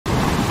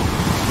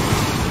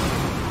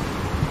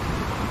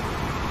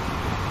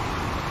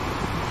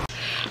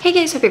Hey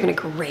guys, hope you're having a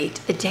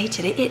great day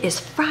today. It is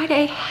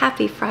Friday.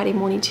 Happy Friday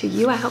morning to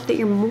you. I hope that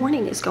your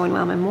morning is going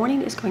well. My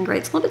morning is going great.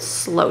 It's a little bit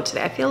slow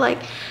today. I feel like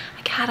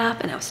I got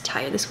up and I was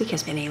tired. This week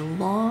has been a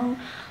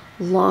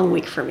long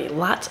week for me.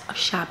 Lots of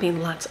shopping,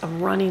 lots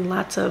of running,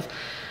 lots of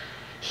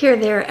here,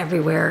 there,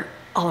 everywhere,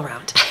 all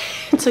around.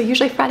 And so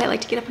usually Friday I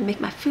like to get up and make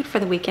my food for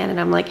the weekend, and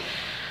I'm like,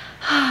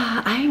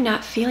 I'm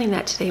not feeling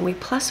that today.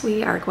 Plus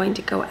we are going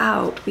to go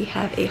out. We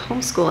have a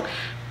homeschool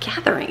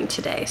gathering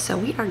today, so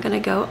we are gonna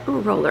go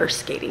roller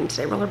skating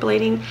today,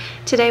 rollerblading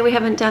today. We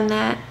haven't done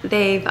that.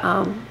 They've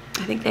I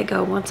think they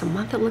go once a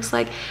month, it looks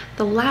like.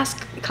 The last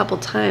couple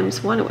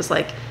times, one, it was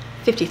like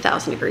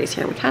 50,000 degrees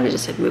here, and we kind of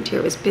just had moved here.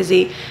 It was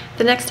busy.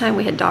 The next time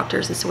we had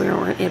doctors, and so we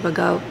weren't able to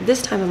go.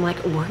 This time I'm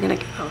like, we're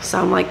gonna go. So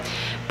I'm like,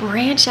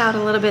 branch out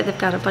a little bit. They've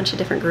got a bunch of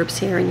different groups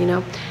here, and you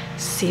know,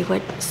 see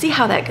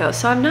how that goes.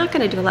 So I'm not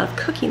gonna do a lot of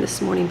cooking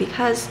this morning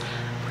because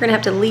we're gonna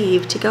have to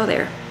leave to go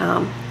there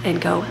and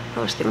go.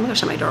 Oh, let me go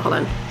shut my door. Hold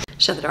on.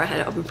 Shut the door. I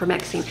had it open for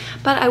Maxine.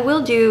 But I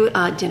will do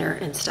dinner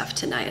and stuff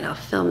tonight, and I'll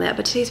film that.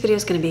 But today's video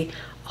is gonna be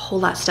a whole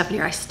lot of stuff in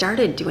here. I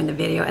started doing the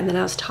video, and then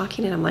I was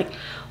talking, and I'm like,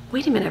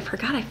 wait a minute, I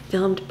forgot I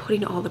filmed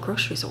putting all the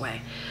groceries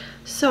away.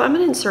 So I'm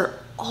gonna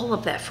insert all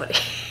of that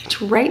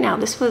footage right now.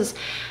 This was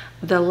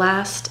the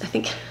last, I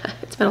think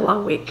it's been a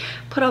long week.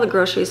 Put all the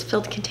groceries,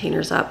 filled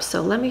containers up.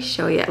 So let me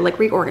show you, like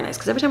reorganize,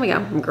 because every time we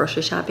got from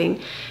grocery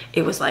shopping,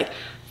 it was like,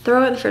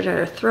 throw it in the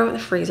refrigerator, throw it in the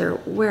freezer,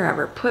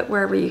 wherever, put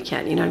wherever you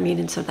can, you know what I mean?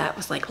 And so that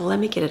was like, let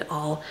me get it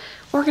all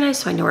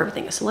organized so I know where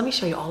everything is. So let me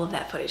show you all of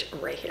that footage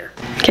right here.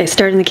 Okay,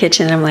 started in the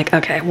kitchen, and I'm like,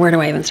 okay, where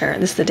do I even start?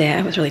 This is the day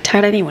I was really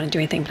tired. I didn't want to do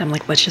anything, but I'm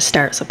like, let's just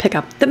start. So pick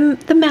up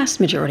the mass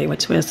majority,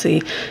 which was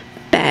the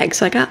bag.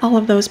 So I got all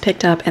of those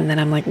picked up, and then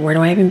I'm like, where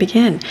do I even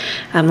begin?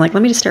 I'm like,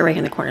 let me just start right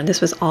in the corner. This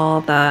was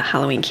all the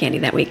Halloween candy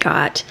that we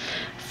got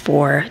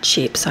for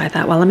cheap. So I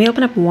thought, well, let me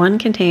open up one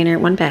container,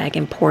 one bag,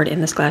 and pour it in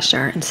this glass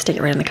jar and stick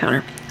it right on the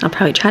counter. I'll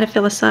probably try to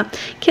fill this up.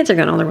 Kids are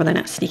getting older where they're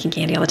not sneaking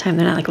candy all the time.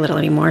 They're not like little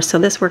anymore. So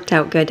this worked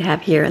out good to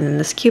have here. And then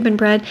this Cuban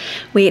bread,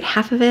 we ate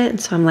half of it.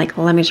 And so I'm like,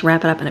 well, let me just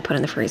wrap it up, and I put it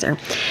in the freezer.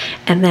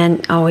 And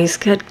then always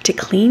good to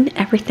clean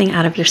everything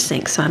out of your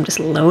sink. So I'm just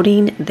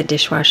loading the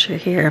dishwasher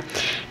here,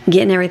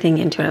 getting everything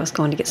into it. I was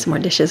going to get some more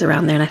dishes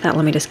around there, and I thought,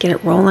 let me just get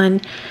it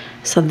rolling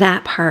so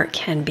that part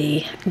can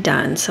be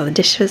done. So the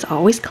dish is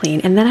always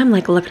clean. And then I'm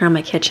like looking around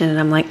my kitchen, and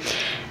I'm like,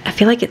 I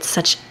feel like it's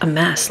such a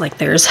mess. Like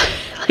there's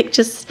like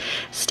just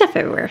stuff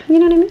everywhere. You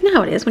know what I mean? You know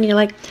how it is when you're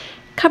like,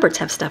 cupboards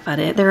have stuff on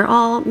it. They're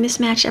all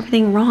mismatched,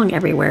 everything wrong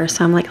everywhere.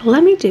 So I'm like,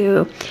 let me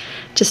do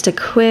just a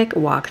quick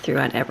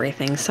walkthrough on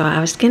everything. So I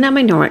was getting out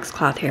my Norwex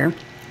cloth here,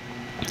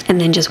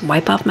 and then just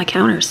wipe off my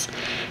counters.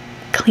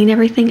 Clean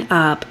everything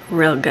up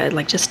real good.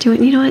 Like just do it,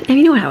 you know what? And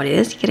you know how it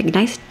is. You get a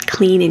nice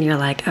clean, and you're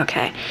like,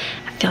 okay,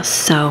 feels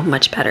so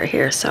much better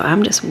here. So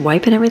I'm just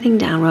wiping everything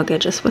down real good,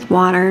 just with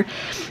water,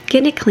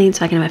 getting it clean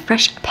so I can have a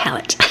fresh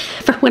palette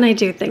for when I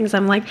do things.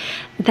 I'm like,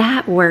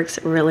 that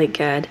works really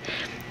good,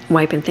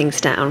 wiping things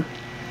down.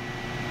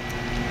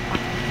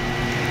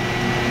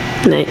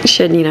 And I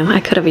should, you know, I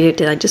could have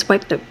used, I just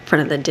wiped the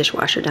front of the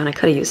dishwasher down. I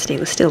could have used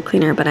stainless steel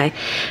cleaner, but I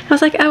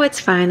was like, oh, it's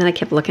fine. Then I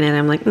kept looking at it.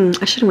 I'm like,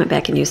 I should have went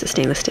back and used the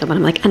stainless steel, but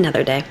I'm like,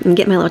 another day. And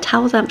get my little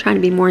towels out. I'm trying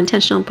to be more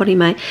intentional in putting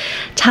my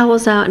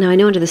towels out. Now I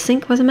know under the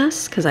sink was a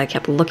mess because I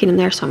kept looking in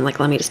there. So I'm like,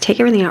 let me just take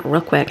everything out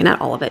real quick, and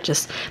not all of it,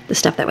 just the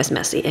stuff that was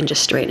messy, and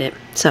just straighten it.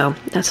 So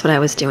that's what I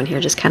was doing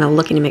here, just kind of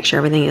looking to make sure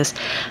everything is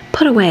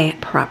put away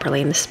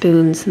properly, and the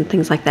spoons and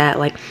things like that.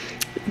 Like,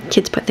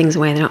 kids put things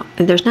away.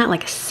 There's not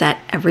like a set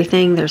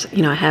everything. There's,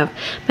 you know, I have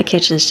my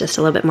kitchen is just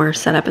a little bit more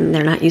set up, and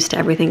they're not used to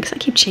everything because I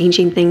keep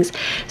changing things.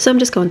 So I'm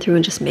just going through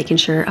and just making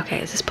sure, okay,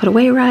 is this put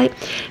away right?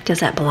 Does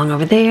that belong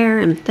over there?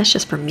 And that's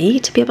just for me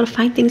to be able to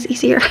find things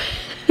easier.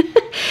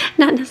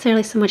 Not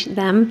necessarily so much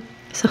them.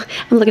 So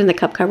I'm looking in the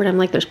cup cupboard. I'm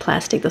like, there's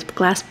plastic, those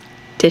glass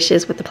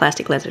dishes with the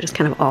plastic lids are just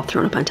kind of all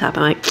thrown up on top.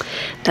 I'm like,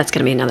 that's going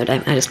to be another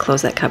day. I just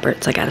close that cupboard.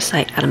 It's like out of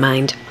sight, out of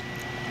mind.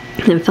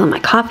 And I'm filling my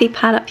coffee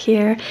pot up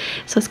here,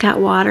 so it's got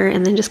water,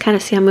 and then just kind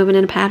of see I'm moving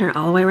in a pattern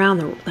all the way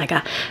around. Like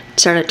a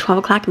start at 12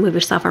 o'clock and move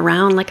yourself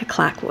around like a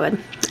clock would.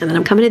 And then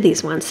I'm coming to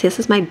these ones. See, this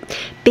is my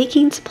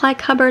baking supply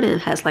cupboard, and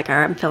it has like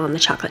I'm filling the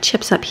chocolate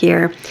chips up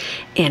here,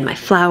 and my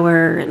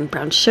flour and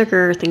brown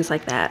sugar, things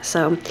like that.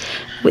 So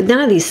none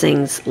of these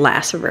things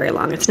last for very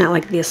long. It's not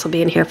like this will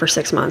be in here for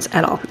 6 months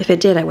at all. If it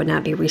did, I would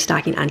not be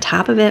restocking on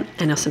top of it.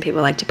 I know some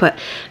people like to put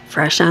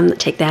fresh on,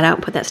 take that out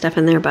and put that stuff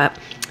in there, but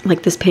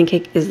like this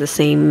pancake is the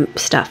same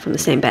stuff from the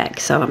same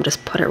bag. So I'm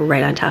just put it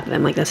right on top of it.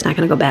 I'm like, that's not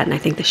going to go bad. And I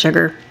think the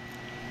sugar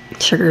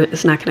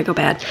is not going to go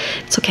bad.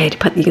 It's okay to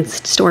put, you can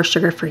store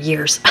sugar for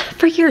years,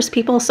 for years,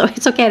 people. So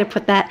it's okay to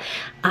put that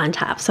on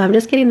top. So I'm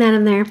just getting that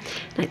in there. And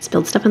I'd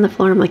spilled stuff on the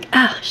floor. I'm like,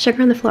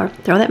 sugar on the floor.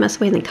 Throw that mess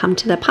away, and then come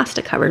to the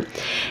pasta cupboard.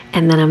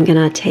 And then I'm going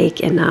to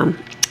take and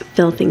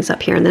fill things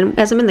up here. And then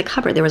as I'm in the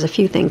cupboard, there was a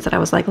few things that I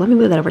was like, let me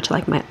move that over to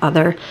like my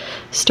other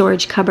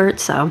storage cupboard.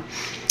 So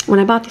when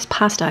I bought this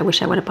pasta, I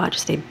wish I would have bought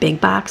just a big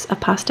box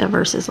of pasta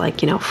versus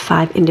like, you know,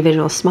 5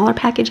 individual smaller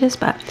packages,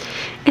 but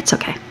it's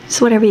okay.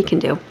 It's whatever you can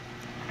do.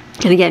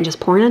 And again, just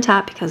pouring on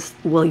top because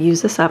we'll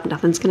use this up.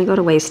 Nothing's going to go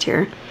to waste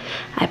here.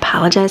 I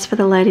apologize for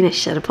the lighting. I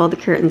should have pulled the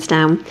curtains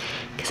down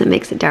because it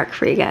makes it dark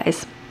for you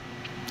guys.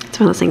 It's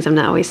one of those things I'm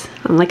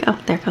like, oh,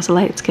 there goes the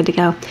light. It's good to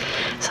go.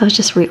 So I was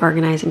just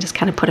reorganizing, just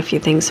kind of put a few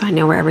things so I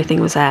know where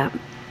everything was at.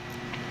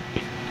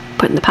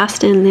 Putting the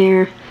pasta in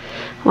there.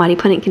 Why do you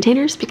put it in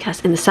containers? Because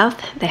in the South,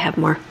 they have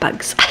more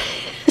bugs.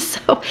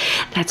 So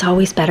that's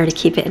always better to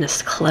keep it in a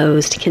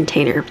closed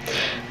container.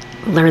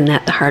 Learn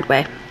that the hard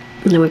way.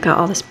 And then we've got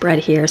all this bread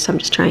here, so I'm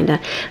just trying to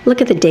look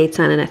at the dates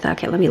on it. I thought,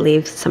 okay, let me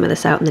leave some of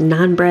this out. And the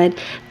naan bread,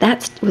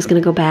 that was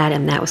going to go bad,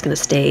 and that was going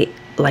to stay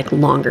like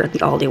longer, the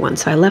Aldi one.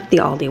 So I left the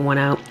Aldi one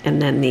out,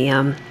 and then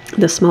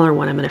the smaller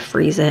one, I'm going to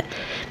freeze it,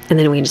 and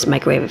then we can just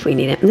microwave if we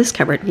need it. In this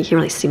cupboard, you can't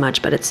really see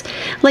much, but it's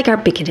like our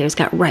big container. It's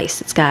got rice.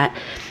 It's got,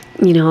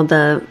 you know,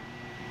 the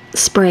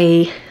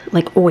spray,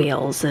 like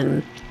oils,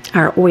 and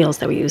our oils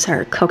that we use,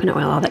 our coconut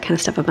oil, all that kind of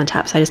stuff up on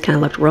top. So I just kind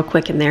of looked real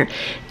quick in there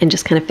and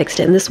just kind of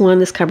fixed it. And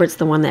this cupboard's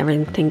the one that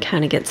everything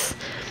kind of gets,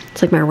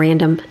 it's like my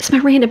random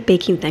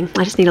baking thing.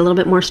 I just need a little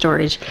bit more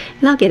storage,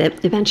 and I'll get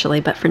it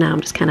eventually. But for now,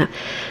 I'm just kind of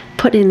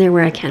putting it in there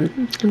where I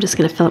can. I'm just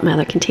going to fill up my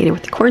other container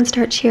with the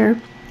cornstarch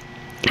here.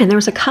 And there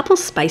was a couple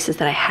spices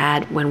that I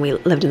had when we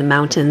lived in the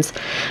mountains.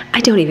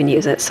 I don't even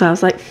use it. So I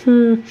was like,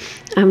 I'm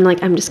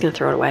just going to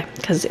throw it away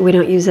because we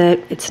don't use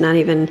it. It's not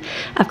even,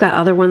 I've got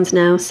other ones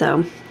now.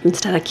 So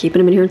instead of keeping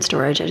them in here in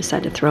storage, I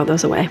decided to throw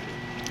those away.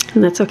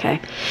 And that's okay.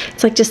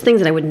 It's like just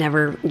things that I would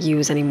never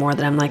use anymore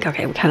that I'm like,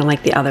 okay, we kind of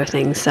like the other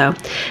things. So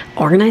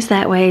organized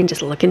that way, and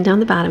just looking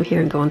down the bottom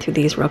here and going through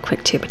these real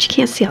quick too. But you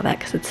can't see all that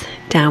because it's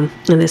down.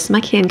 And this is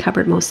my can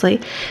cupboard mostly.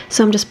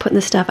 So I'm just putting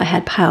the stuff. I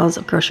had piles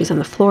of groceries on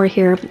the floor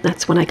here.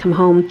 That's when I come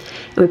home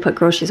and we put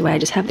groceries away. I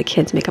just have the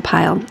kids make a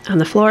pile on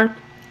the floor.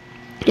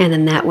 And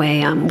then that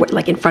way,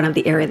 like in front of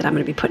the area that I'm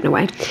going to be putting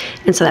away.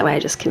 And so that way I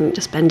just can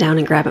just bend down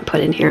and grab it, put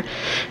it in here.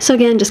 So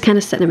again, just kind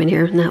of setting them in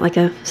here. Not like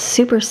a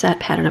super set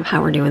pattern of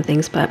how we're doing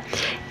things, but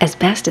as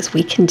best as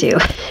we can do.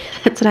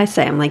 That's what I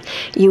say. I'm like,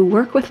 you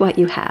work with what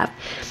you have.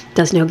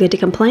 Does no good to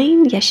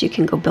complain. Yes, you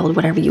can go build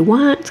whatever you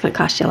want. It's going to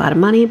cost you a lot of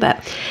money,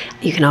 but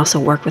you can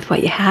also work with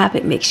what you have.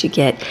 It makes you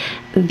get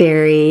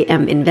very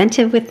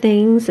inventive with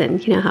things,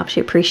 and helps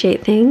you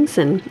appreciate things,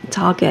 and it's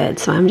all good.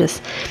 So I'm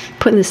just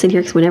putting this in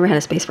here because we never had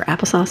a space for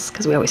applesauce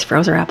because we always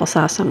froze our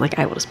applesauce. So I'm like,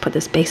 I will just put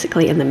this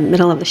basically in the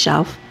middle of the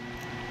shelf.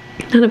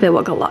 None of it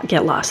will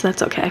get lost.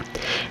 That's okay.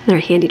 And our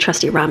handy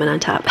trusty ramen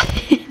on top.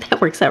 That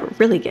works out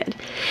really good.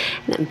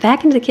 And then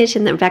back into the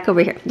kitchen, then back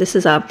over here. This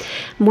is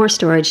more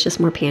storage,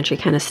 just more pantry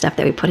kind of stuff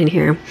that we put in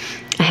here.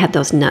 I had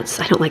those nuts.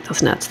 I don't like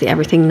those nuts, the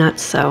everything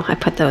nuts, so I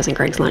put those in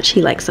Greg's lunch.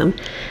 He likes them.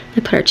 I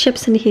put our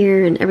chips in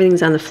here, and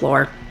everything's on the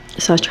floor.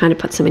 So I was trying to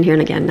put some in here,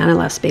 and again, not a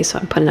lot of space, so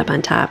I'm putting it up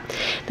on top.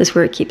 This is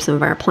where it keeps some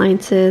of our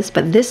appliances.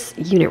 But this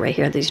unit right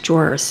here, these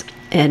drawers,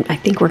 and I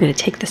think we're going to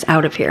take this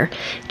out of here,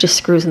 just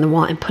screws in the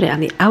wall, and put it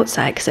on the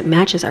outside because it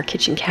matches our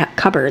kitchen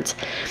cupboards,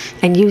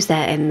 and use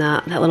that in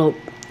that little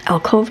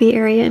alcove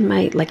area in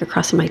like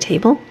across from my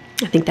table.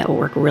 I think that will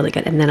work really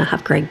good. And then I'll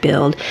have Greg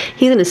build.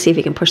 He's going to see if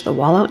he can push the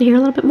wall out in here a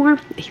little bit more.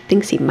 He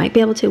thinks he might be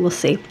able to. We'll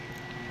see.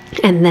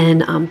 And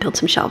then build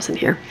some shelves in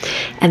here.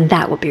 And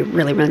that will be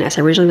really, really nice.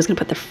 I originally was going to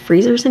put the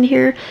freezers in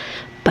here,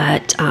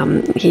 but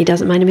he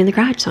doesn't mind them in the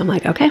garage. So I'm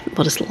like, okay,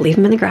 we'll just leave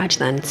them in the garage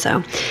then.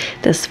 So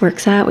this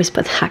works out. We just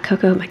put hot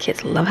cocoa. My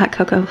kids love hot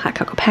cocoa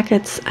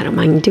packets. I don't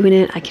mind doing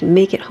it. I can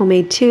make it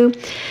homemade too,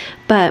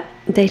 but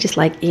they just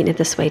like eating it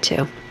this way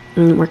too.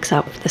 And it works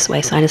out this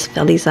way. So I just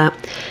fill these up.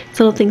 It's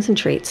little things and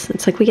treats.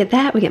 It's like we get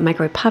that. We get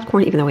microwave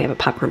popcorn, even though we have a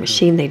popcorn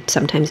machine. They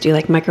sometimes do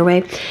like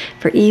microwave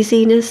for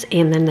easiness.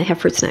 And then they have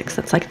fruit snacks.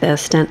 That's like the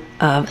extent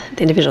of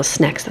the individual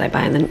snacks that I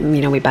buy. And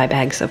then, we buy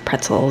bags of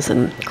pretzels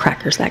and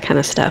crackers, that kind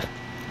of stuff.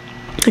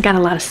 I got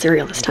a lot of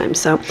cereal this time,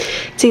 so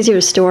it's easier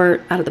to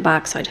store out of the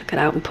box, so I took it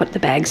out and put the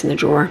bags in the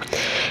drawer.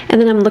 And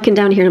then I'm looking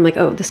down here and I'm like,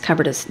 oh, this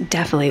cupboard is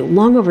definitely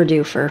long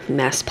overdue for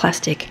mess.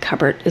 Plastic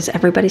cupboard. Is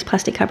everybody's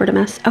plastic cupboard a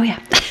mess? Oh, yeah.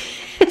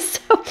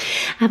 So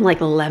I'm like,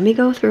 let me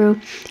go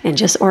through and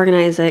just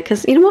organize it,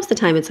 because most of the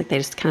time it's like they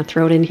just kind of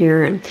throw it in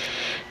here, and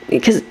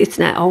because it's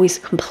not always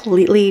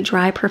completely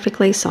dry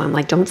perfectly, so I'm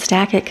like, don't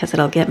stack it because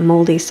it'll get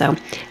moldy. So I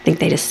think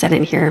they just set it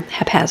in here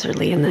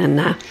haphazardly, and then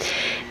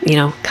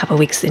a couple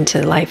weeks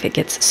into life it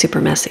gets super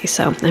messy.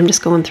 So I'm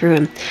just going through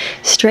and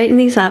straightening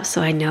these up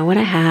so I know what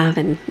I have,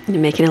 and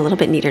making it a little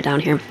bit neater down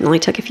here. It only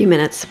took a few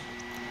minutes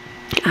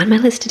on my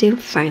list to do.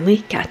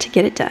 Finally got to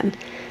get it done.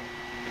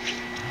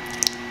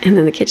 And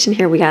then the kitchen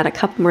here, we got a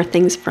couple more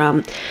things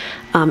from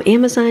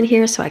Amazon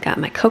here. So I got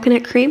my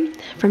coconut cream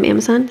from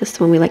Amazon. This is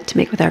the one we like to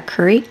make with our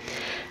curry.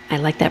 I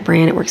like that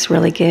brand. It works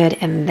really good.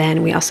 And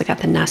then we also got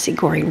the nasi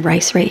goreng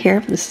rice right here.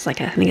 This is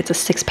like I think it's a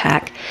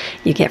 6-pack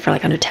you get for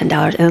like under $10.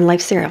 And then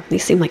Life cereal.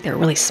 These seem like they're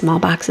really small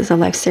boxes of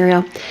Life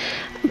cereal,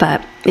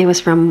 but It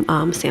was from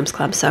Sam's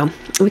Club. So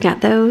we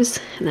got those.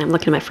 And then I'm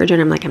looking at my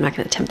refrigerator. I'm like, I'm not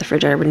going to attempt the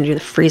refrigerator. We're going to do the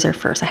freezer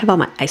first. I have all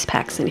my ice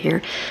packs in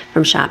here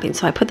from shopping.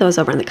 So I put those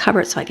over in the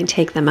cupboard so I can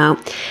take them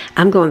out.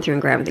 I'm going through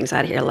and grabbing things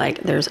out of here.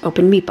 Like there's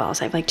open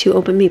meatballs. I have like 2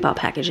 open meatball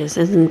packages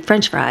and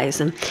French fries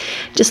and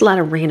just a lot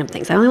of random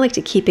things. I only like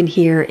to keep in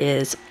here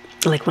is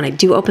like when I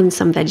do open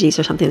some veggies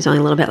or something, there's only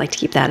a little bit, I like to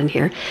keep that in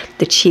here.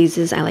 The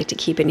cheeses I like to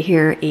keep in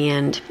here,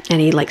 and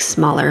any like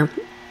smaller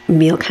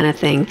meal kind of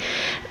thing,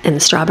 and the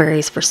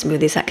strawberries for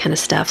smoothies, that kind of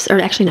stuff. Or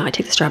actually no, I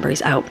take the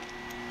strawberries out.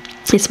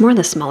 It's more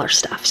the smaller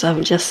stuff.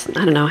 So just,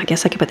 I don't know, I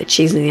guess I could put the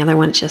cheese in the other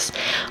one. It just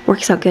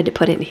works out good to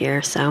put it in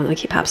here. So I'm gonna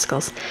keep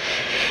popsicles.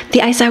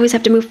 The ice I always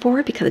have to move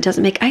forward because it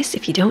doesn't make ice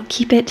if you don't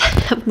keep it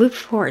moved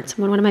forward.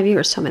 One of my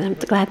viewers told me that. I'm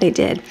glad they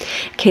did.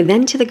 Okay,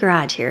 then to the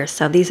garage here.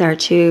 So these are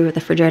to the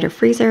refrigerator,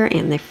 freezer,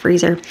 and the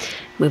freezer.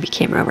 Move your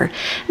camera over.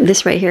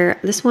 This right here,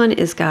 this one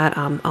is got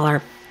all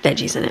our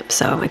veggies in it.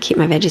 So I keep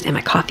my veggies and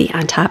my coffee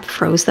on top,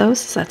 froze those,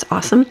 so that's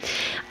awesome.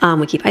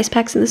 We keep ice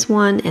packs in this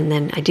one, and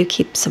then I do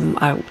keep some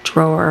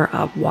drawer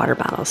of water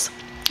bottles,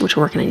 which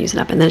we're working on using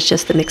up. And then it's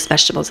just the mixed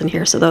vegetables in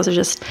here. So those are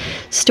just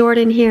stored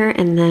in here,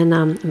 and then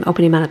I'm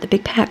opening them out of the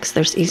big packs.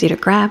 They're easy to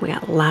grab. We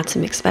got lots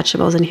of mixed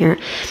vegetables in here.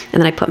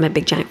 And then I put my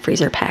big giant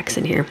freezer packs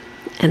in here.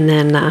 And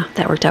then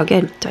that worked out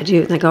good. So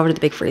I go over to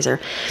the big freezer.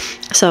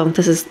 So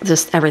this is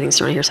just everything's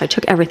thrown in here. So I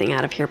took everything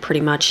out of here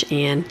pretty much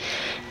and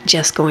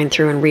just going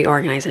through and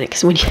reorganizing it.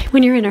 Because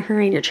when you're in a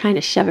hurry and you're trying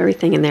to shove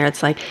everything in there,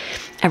 it's like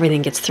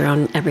everything gets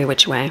thrown every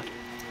which way.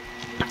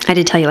 I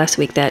did tell you last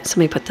week that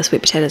somebody put the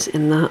sweet potatoes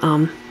in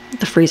the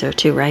freezer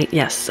too, right?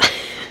 Yes.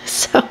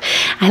 So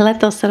I let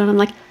those sit on. I'm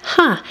like,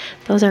 huh,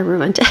 those are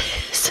ruined.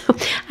 So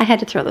I had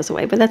to throw those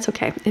away, but that's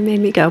okay. It made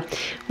me go.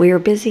 We were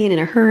busy and in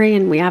a hurry,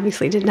 and we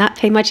obviously did not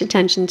pay much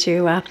attention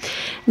to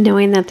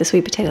knowing that the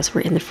sweet potatoes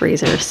were in the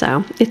freezer.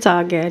 So it's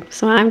all good.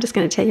 So I'm just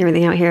going to take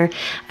everything out here.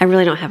 I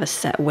really don't have a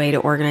set way to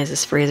organize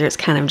this freezer. It's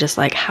kind of just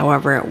like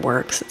however it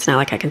works. It's not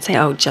like I can say,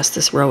 oh, just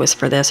this row is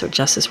for this or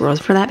just this row is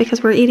for that,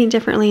 because we're eating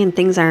differently and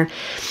things are,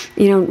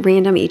 you know,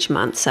 random each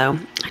month. So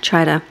I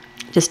try to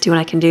just do what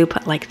I can do,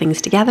 put like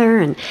things together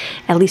and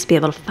at least be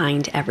able to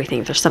find everything.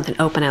 If there's something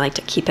open, I like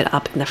to keep it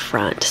up in the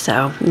front.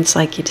 So it's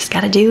like you just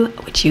got to do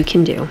what you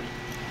can do.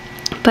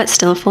 But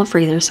still a full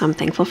freezer, so I'm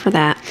thankful for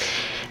that.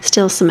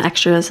 Still some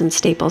extras and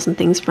staples and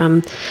things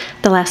from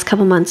the last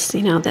couple months,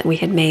 you know, that we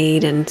had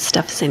made, and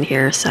stuff's in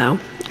here. So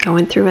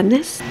going through in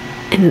this.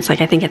 And it's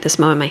like, I think at this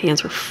moment my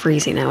hands were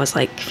freezing. I was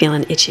like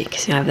feeling itchy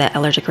because, you know, I have that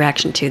allergic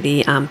reaction to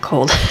the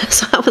cold.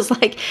 So I was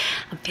like,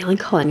 I'm feeling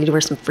cold. I need to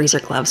wear some freezer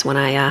gloves when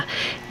I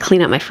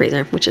clean out my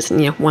freezer, which is, you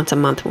know, once a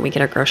month when we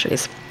get our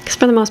groceries. Because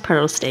for the most part,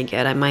 it'll stay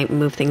good. I might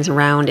move things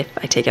around if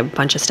I take a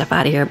bunch of stuff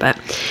out of here, but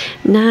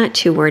not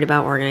too worried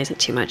about organizing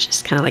too much.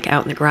 Just kind of like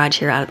out in the garage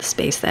here, out of the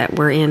space that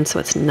we're in. So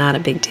it's not a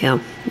big deal.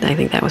 I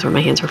think that was where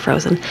my hands were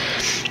frozen.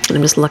 And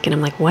I'm just looking,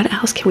 I'm like, what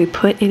else can we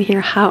put in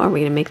here? How are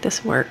we going to make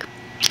this work?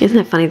 Isn't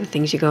it funny the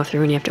things you go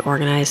through and you have to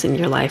organize in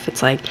your life?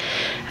 It's like,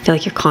 I feel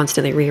like you're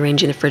constantly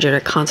rearranging the refrigerator,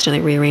 constantly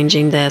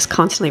rearranging this,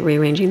 constantly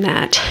rearranging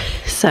that.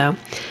 So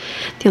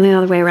the only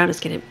other way around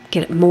is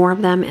get more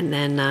of them, and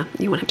then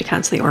you won't have to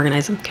constantly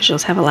organize them because you'll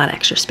just have a lot of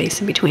extra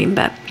space in between.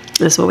 But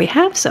this is what we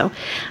have, so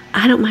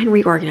I don't mind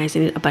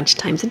reorganizing it a bunch of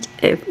times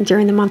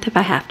during the month if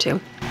I have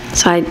to.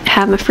 So I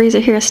have my freezer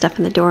here, stuff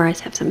in the door. I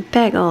have some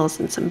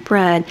bagels and some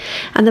bread.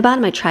 On the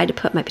bottom, I tried to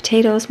put my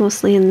potatoes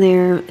mostly in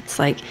there. It's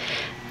like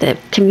the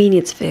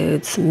convenience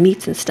foods, some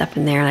meats and stuff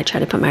in there. And I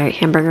try to put my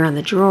hamburger on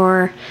the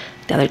drawer,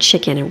 the other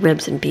chicken and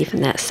ribs and beef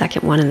in that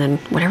second one, and then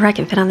whatever I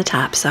can fit on the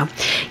top. So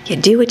you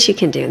do what you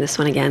can do. And this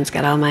one, again, it's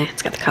got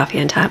the coffee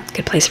on top.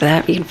 Good place for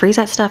that. You can freeze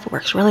that stuff. It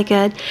works really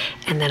good.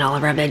 And then all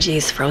of our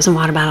veggies, frozen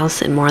water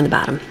bottles, and more on the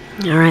bottom.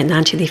 All right, and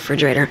on to the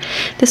refrigerator.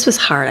 This was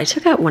hard. I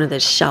took out one of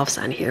the shelves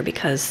on here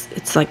because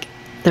it's like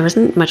there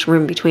wasn't much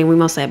room between. We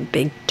mostly have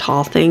big,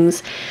 tall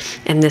things,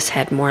 and this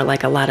had more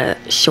like a lot of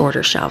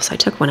shorter shelves. So I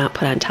took one out,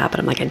 put it on top, and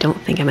I'm like, I don't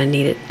think I'm gonna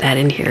need that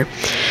in here.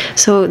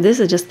 So this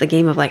is just the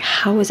game of like,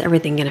 how is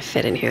everything gonna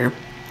fit in here?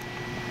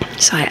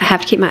 So I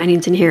have to keep my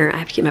onions in here. I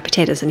have to keep my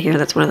potatoes in here.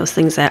 That's one of those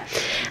things that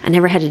I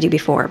never had to do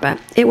before, but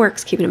it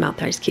works keeping them out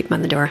there. I just keep them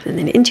on the door. And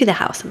then into the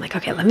house, I'm like,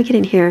 okay, let me get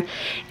in here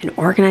and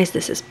organize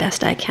this as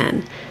best I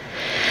can.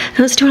 Now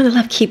this door on the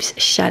left keeps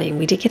shutting.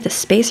 We did get the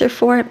spacer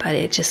for it, but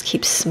it just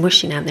keeps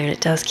smushing on there, and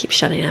it does keep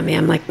shutting on me.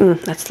 I'm like,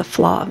 that's the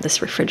flaw of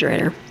this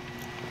refrigerator.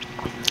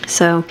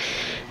 So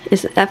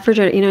is that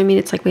refrigerator, you know what I mean?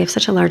 It's like we have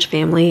such a large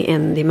family,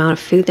 and the amount of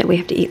food that we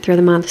have to eat through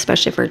the month,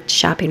 especially if we're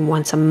shopping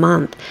once a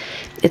month,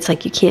 it's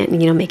like you can't,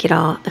 you know, make it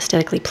all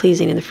aesthetically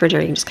pleasing in the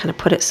refrigerator. You can just kind of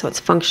put it so it's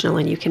functional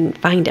and you can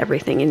find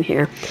everything in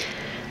here.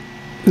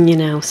 You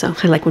know, so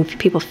I like when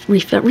people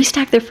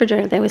restock their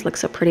refrigerator, they always look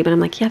so pretty, but I'm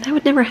like, yeah, that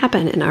would never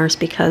happen in ours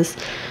because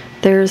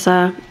there's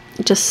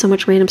just so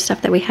much random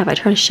stuff that we have. I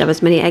try to shove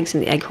as many eggs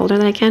in the egg holder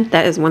that I can.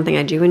 That is one thing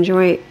I do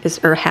enjoy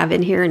or have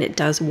in here, and it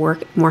does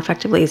work more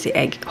effectively, is the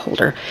egg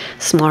holder.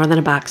 Smaller than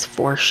a box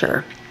for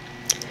sure.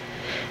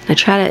 And I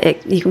try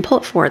to, you can pull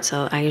it forward,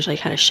 so I usually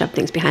kind of shove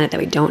things behind it that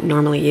we don't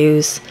normally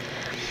use.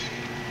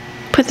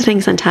 put the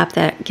things on top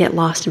that get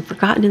lost and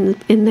forgotten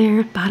in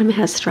there. Bottom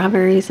has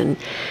strawberries, and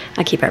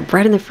I keep our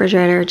bread in the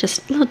refrigerator,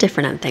 just a little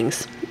different on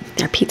things.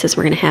 Our pizzas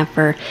we're gonna have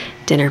for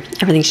dinner.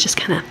 Everything's just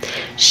kind of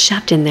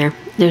shoved in there.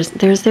 There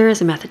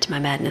is a method to my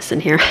madness in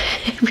here.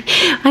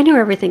 I know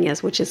everything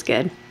is, which is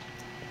good.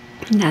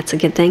 And that's a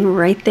good thing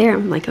right there.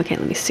 I'm like, okay,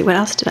 let me see, what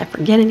else did I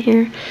forget in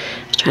here?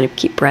 I was trying to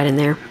keep bread in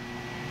there.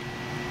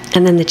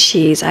 And then the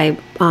cheese,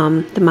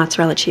 the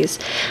mozzarella cheese.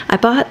 I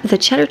bought the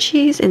cheddar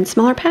cheese in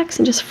smaller packs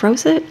and just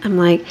froze it. I'm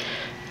like,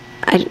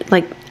 I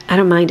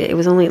don't mind it. It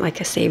was only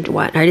like I saved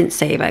what? I didn't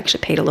save. I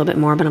actually paid a little bit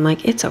more, but I'm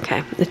like, it's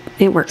okay.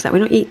 It works out. We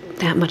don't eat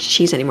that much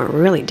cheese anymore. We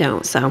really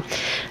don't. So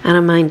I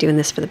don't mind doing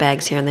this for the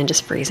bags here and then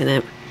just freezing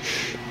it.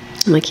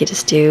 I'm like, you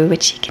just do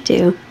what you can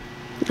do.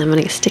 I'm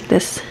going to stick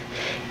this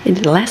into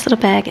the last little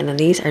bag, and then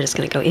these are just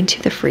going to go into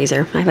the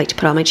freezer. I like to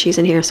put all my cheese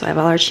in here, so I have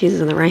all our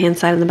cheeses on the right hand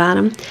side and the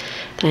bottom.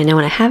 Then I know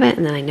when I have it,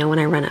 and then I know when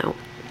I run out.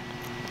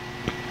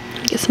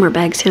 Get some more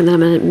bags here, and then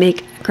I'm going to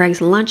make Greg's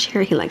lunch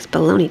here. He likes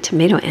bologna,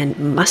 tomato,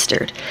 and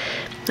mustard.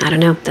 I don't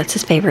know, that's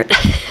his favorite.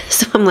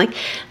 So I'm like,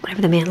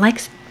 whatever the man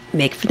likes,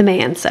 make for the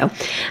man. So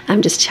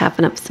I'm just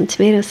chopping up some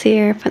tomatoes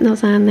here, putting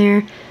those on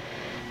there.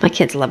 My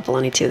kids love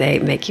bologna too. They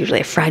make usually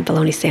a fried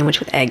bologna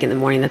sandwich with egg in the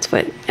morning. That's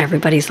what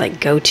everybody's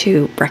like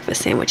go-to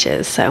breakfast sandwich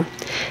is. So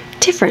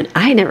different.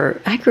 I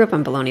grew up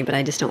on bologna, but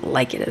I just don't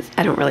like it.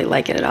 I don't really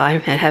like it at all. I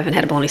haven't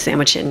had a bologna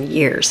sandwich in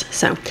years.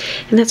 So,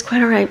 and that's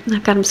quite all right.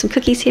 I've got them some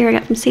cookies here I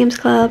got from Sam's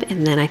Club.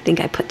 And then I think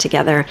I put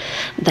together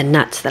the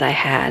nuts that I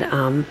had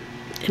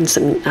and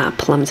some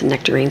plums and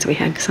nectarines we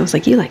had. Because I was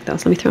like, you like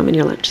those. Let me throw them in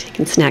your lunch. You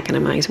can snack on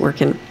them while he's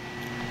working.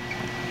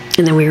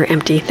 And then we were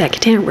empty that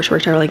container, which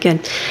worked out really good.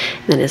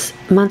 And then his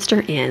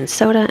Monster and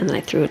soda, and then I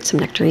threw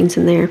some nectarines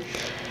in there.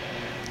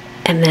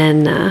 And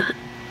then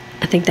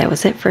I think that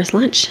was it for his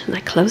lunch. And I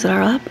closed it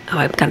all up. Oh,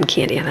 I got him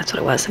candy. Yeah, that's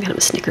what it was. I got him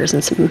a Snickers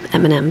and some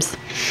M&Ms.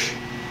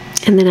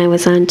 And then I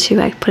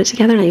put it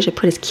together, and I usually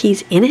put his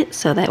keys in it,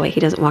 so that way he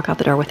doesn't walk out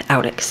the door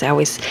without it, because I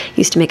always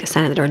used to make a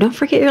sign on the door, don't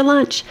forget your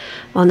lunch.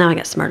 Well, now I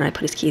got smarter, I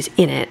put his keys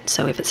in it,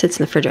 so if it sits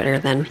in the refrigerator,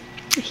 then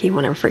he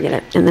won't ever forget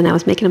it. And then I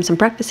was making him some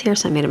breakfast here,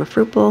 so I made him a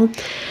fruit bowl,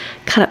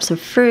 cut up some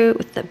fruit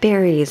with the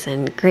berries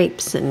and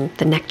grapes and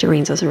the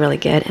nectarines. Those are really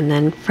good. And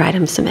then fried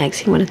him some eggs.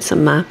 He wanted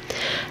some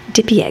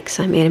dippy eggs,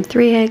 so I made him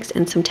 3 eggs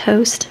and some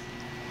toast.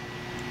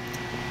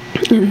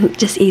 And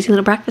just easy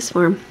little breakfast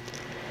for him.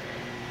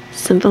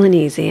 Simple and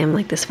easy. I'm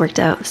like, this worked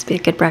out. This would be a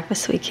good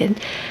breakfast so we could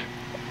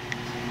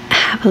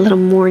have a little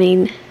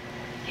morning.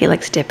 He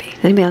likes dippy.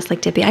 Anybody else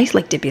like dippy? I used to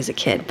like dippy as a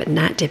kid, but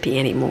not dippy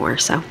anymore.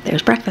 So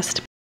there's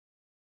breakfast.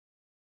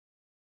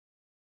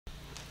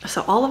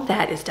 So all of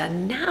that is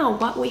done. Now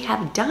what we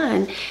have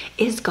done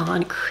is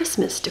gone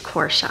Christmas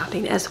decor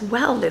shopping as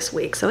well this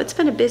week. So it's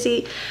been a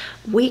busy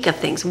week of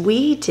things.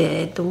 We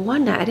did the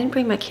one night, I didn't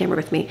bring my camera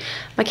with me.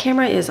 My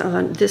camera is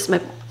on this,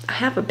 I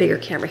have a bigger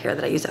camera here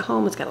that I use at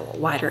home. It's got a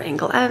little wider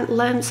angle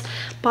lens.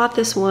 Bought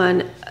this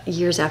one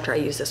years after I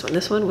used this one.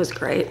 This one was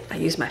great. I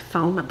used my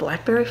phone, my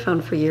BlackBerry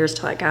phone for years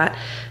till I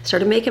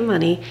started making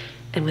money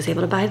and was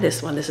able to buy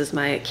this one. This is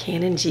my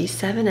Canon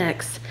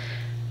G7X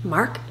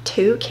Mark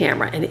II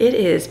camera, and it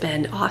has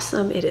been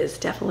awesome. It is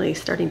definitely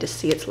starting to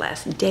see its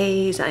last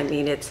days. I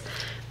mean,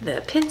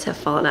 the pins have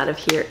fallen out of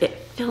here. It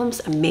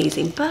films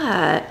amazing,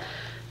 but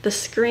the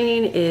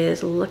screen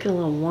is looking a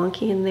little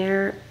wonky in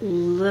there, a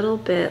little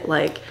bit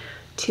like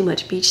too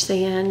much beach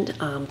sand,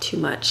 too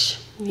much,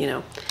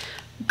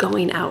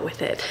 going out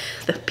with it.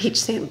 The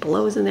beach sand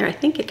blows in there. I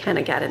think it kind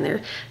of got in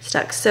there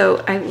stuck. So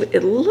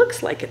it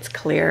looks like it's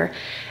clear,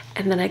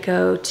 and then I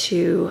go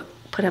to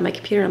put on my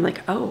computer, I'm like,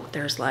 oh,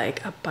 there's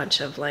like a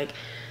bunch of like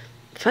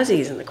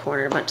fuzzies in the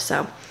corner, a bunch.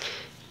 So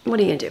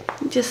what are you gonna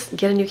do? Just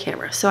get a new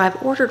camera. So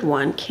I've ordered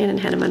one. Canon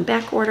had them on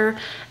back order,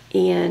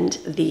 and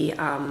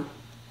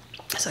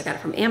so I got it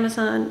from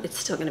Amazon. It's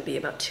still gonna be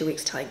about 2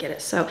 weeks till I get it.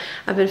 So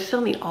I've been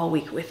filming all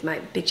week with my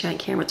big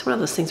giant camera. It's one of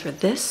those things where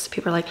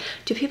people are like,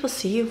 do people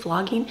see you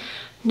vlogging?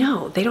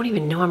 No, they don't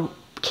even know I'm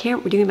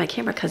doing my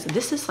camera, because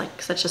this is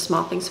like such a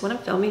small thing. So when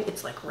I'm filming,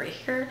 it's like right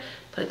here,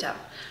 put it down.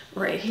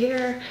 Right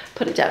here,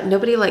 put it down.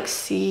 Nobody like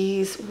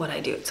sees what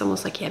I do. It's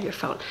almost like you have your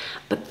phone.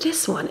 But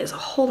this one is a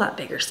whole lot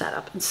bigger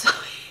setup. And so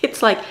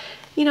it's like,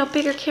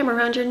 bigger camera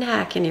around your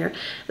neck, and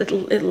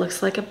it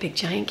looks like a big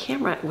giant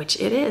camera, which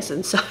it is.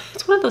 And so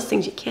it's one of those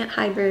things you can't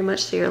hide very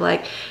much. So you're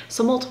like,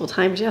 so multiple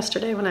times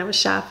yesterday when I was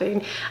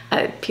shopping,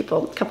 a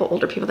couple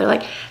older people, they're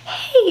like,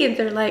 hey,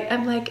 and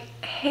I'm like,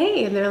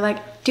 hey, and they're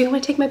like, do you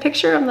want to take my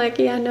picture? I'm like,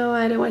 yeah, no,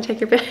 I don't want to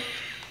take your picture.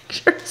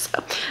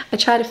 So I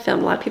try to film.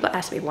 A lot of people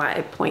ask me why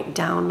I point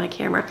down my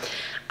camera.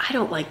 I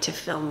don't like to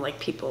film like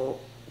people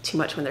too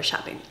much when they're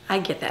shopping. I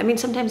get that. I mean,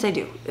 sometimes I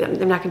do.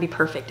 I'm not gonna be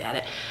perfect at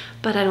it,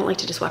 but I don't like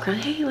to just walk around,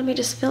 hey, let me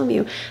just film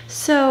you.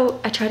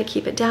 So I try to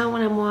keep it down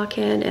when I'm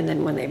walking, and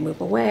then when they move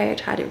away, I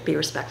try to be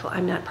respectful.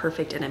 I'm not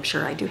perfect, and I'm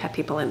sure I do have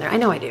people in there. I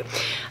know I do.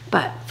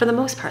 But for the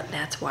most part,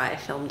 that's why I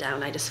film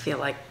down. I just feel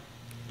like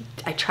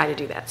I try to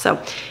do that.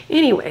 So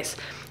anyways,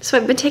 so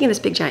I've been taking this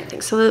big giant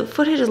thing. So the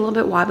footage is a little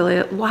bit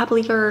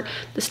wobblier.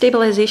 The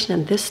stabilization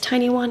on this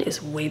tiny one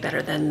is way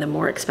better than the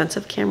more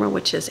expensive camera,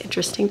 which is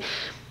interesting.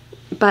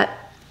 But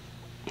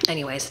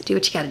anyways, do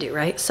what you gotta do,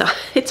 right? So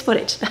it's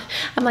footage.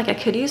 I'm like, I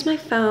could use my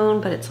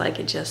phone, but it's like,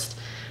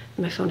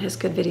 my phone has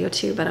good video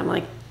too, but I'm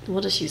like,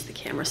 we'll just use the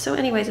camera. So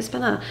anyways, it's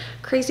been a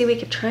crazy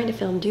week of trying to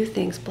film, do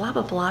things, blah,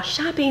 blah, blah,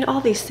 shopping,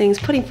 all these things,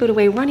 putting food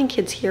away, running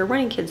kids here,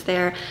 running kids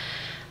there.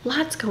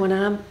 Lots going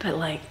on, but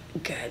like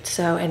good.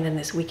 So, and then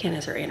this weekend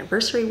is our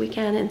anniversary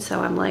weekend. And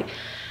so I'm like,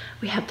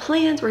 we have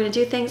plans, we're gonna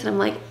do things. And I'm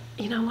like,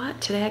 you know what?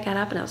 Today I got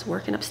up and I was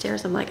working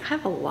upstairs. I'm like, I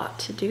have a lot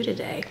to do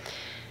today.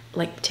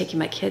 Like taking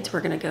my kids,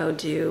 we're gonna go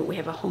we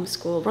have a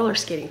homeschool roller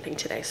skating thing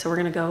today. So we're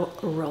gonna go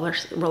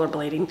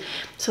rollerblading.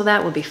 So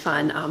that will be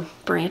fun.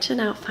 Branching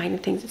out, finding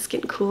things. It's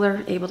getting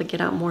cooler, able to get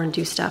out more and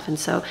do stuff. And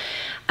so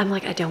I'm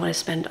like, I don't wanna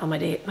spend all my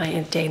day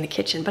in the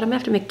kitchen, but I'm gonna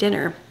have to make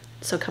dinner.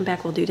 So come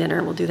back, we'll do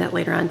dinner. We'll do that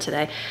later on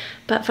today.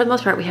 But for the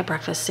most part, we have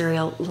breakfast,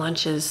 cereal,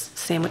 lunches,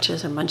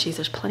 sandwiches, or munchies.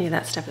 There's plenty of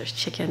that stuff. There's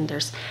chicken.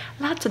 There's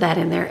lots of that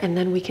in there. And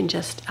then we can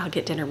I'll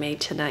get dinner made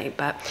tonight.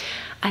 But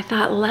I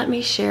thought, let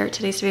me share.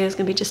 Today's video is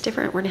going to be just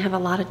different. We're going to have a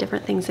lot of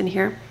different things in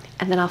here.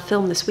 And then I'll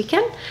film this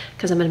weekend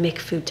because I'm going to make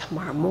food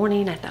tomorrow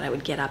morning. I thought I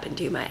would get up and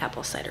do my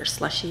apple cider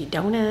slushy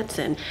donuts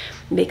and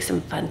make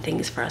some fun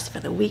things for us for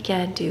the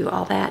weekend, do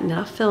all that. And then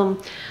I'll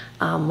film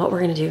what we're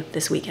gonna do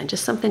this weekend,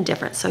 just something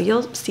different. So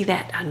you'll see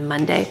that on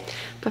Monday.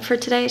 But for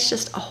today, it's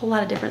just a whole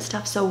lot of different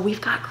stuff. So we've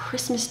got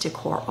Christmas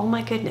decor. Oh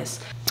my goodness.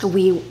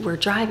 We were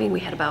driving, we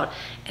had about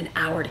an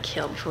hour to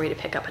kill before we had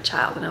to pick up a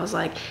child. And I was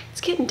like,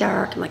 it's getting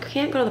dark. I'm like, we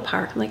can't go to the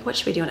park. I'm like, what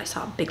should we do? And I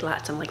saw Big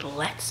Lots. I'm like,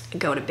 let's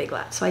go to Big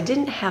Lots. So I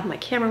didn't have my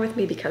camera with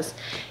me because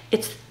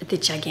it's the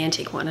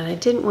gigantic one. And I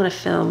didn't want to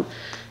film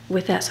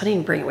with that, so I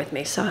didn't bring it with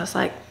me. So I was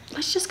like,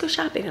 let's just go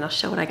shopping and I'll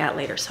show what I got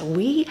later. So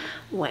we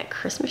went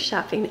Christmas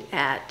shopping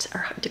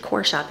or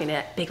decor shopping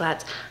at Big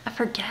Lots. I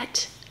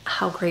forget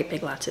how great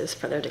Big Lots is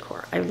for their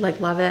decor. I like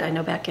love it. I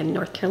know back in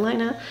North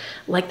Carolina,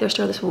 like their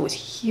store, this one was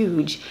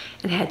huge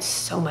and had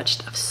so much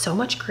stuff, so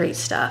much great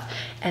stuff.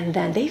 And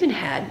then they even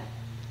had,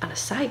 on a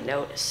side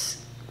note,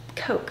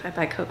 Coke. I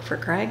buy Coke for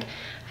Greg.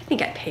 I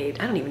think I paid,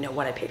 I don't even know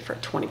what I paid for a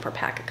 24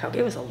 pack of Coke.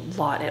 It was a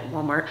lot at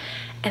Walmart.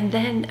 And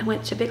then I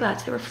went to Big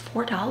Lots, they were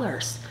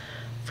 $4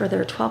 for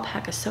their 12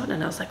 pack of soda.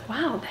 And I was like,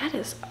 wow, that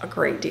is a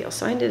great deal.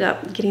 So I ended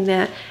up getting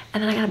that.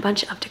 And then I got a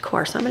bunch of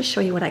decor. So I'm gonna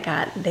show you what I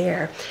got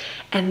there.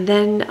 And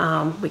then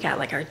we got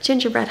like our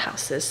gingerbread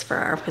houses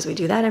because we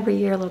do that every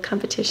year, a little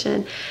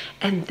competition.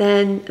 And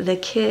then the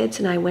kids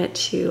and I went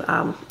to,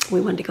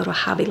 we wanted to go to a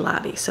Hobby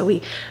Lobby. So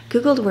we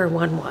Googled where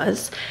one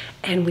was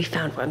and we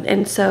found one.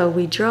 And so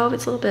we drove,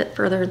 it's a little bit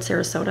further in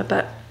Sarasota,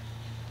 but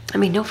I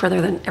mean, no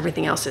further than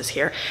everything else is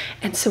here.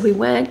 And so we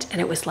went and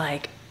it was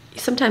like,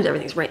 sometimes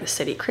everything's right in the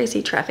city,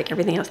 crazy traffic,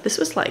 everything else. This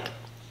was like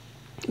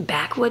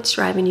backwoods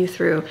driving you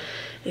through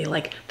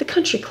like the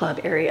country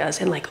club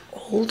areas and like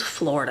old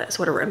Florida is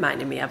what it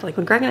reminded me of. Like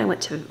when Greg and I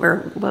went to,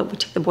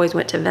 the boys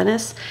went to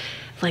Venice,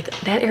 like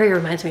that area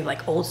reminds me of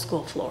like old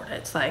school Florida.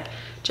 It's like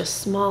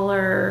just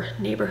smaller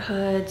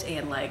neighborhoods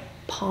and like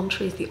palm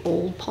trees, the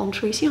old palm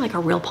trees, you know, like a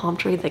real palm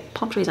tree. Like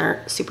palm trees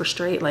aren't super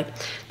straight. Like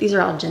these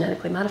are all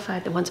genetically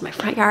modified. The ones in my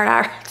front yard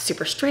are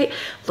super straight,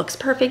 looks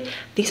perfect.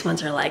 These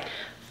ones are like,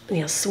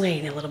 you know,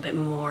 swaying a little bit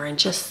more and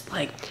just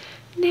like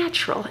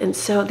natural. And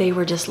so they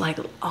were just like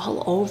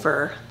all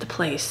over the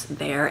place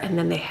there. And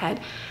then they had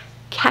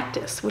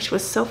cactus, which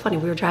was so funny.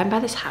 We were driving by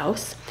this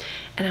house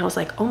and I was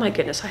like, oh my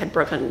goodness, I had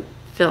broken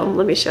film.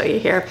 Let me show you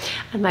here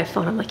on my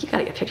phone. I'm like, you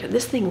gotta get a picture.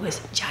 This thing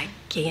was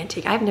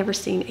gigantic. I've never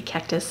seen a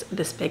cactus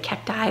this big,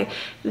 cacti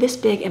this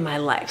big in my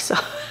life. So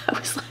I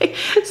was like,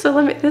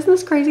 isn't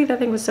this crazy? That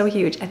thing was so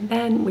huge. And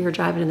then we were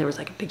driving and there was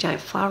like a big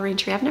giant flowering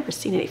tree. I've never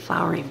seen any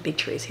flowering big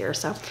trees here.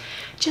 So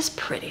just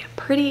pretty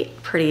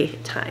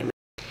time.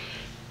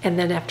 And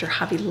then after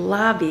Hobby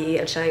Lobby,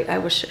 should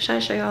I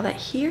show you all that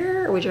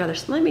here? Or would you rather,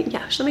 let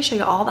me show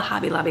you all the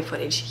Hobby Lobby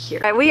footage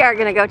here. All right, we are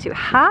gonna go to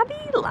Hobby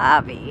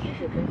Lobby.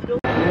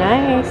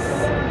 Nice,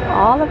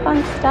 all the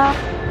fun stuff.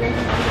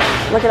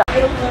 Look at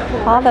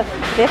all the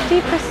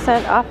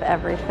 50% off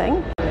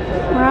everything.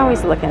 We're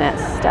always looking at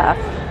stuff.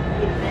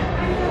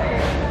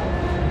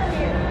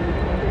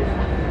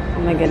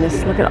 Oh my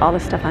goodness, look at all the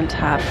stuff on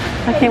top.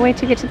 I can't wait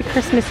to get to the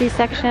Christmassy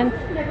section.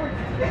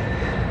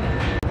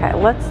 Okay,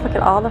 let's look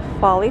at all the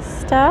fall-y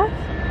stuff.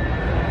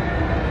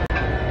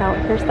 Now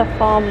here's the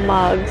fall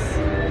mugs.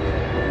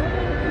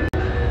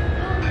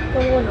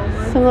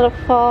 Some little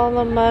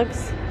fall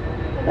mugs.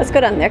 Let's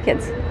go down there,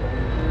 kids.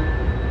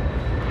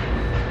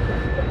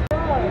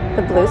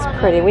 The blue's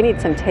pretty. We need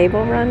some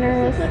table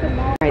runners.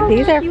 All right,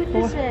 these are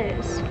for,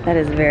 that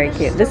is very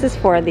cute. This is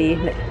for the,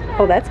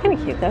 oh, that's kind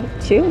of cute though,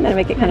 too. Then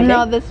make it kind of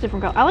no, big. that's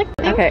different color. I like,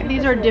 okay.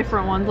 These are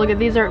different ones. Look at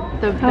these are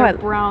they're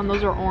brown.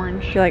 Those are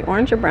orange. You like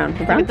orange or brown?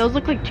 Brown. Those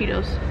look like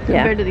Cheetos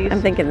compared to these.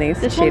 I'm thinking these.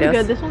 This Cheetos. one's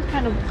good. This one's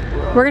kind of.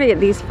 We're gonna get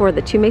these for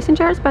the 2 mason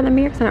jars by the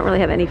mirror because I don't really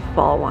have any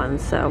fall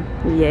ones. So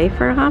yay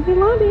for Hobby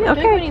Lobby.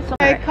 Okay. All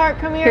right, Cart,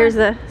 come here. Here's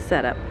the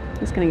setup.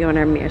 It's gonna go in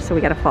our mirror, so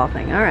we got a fall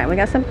thing. All right, we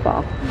got some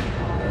fall.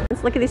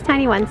 Let's look at these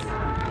tiny ones.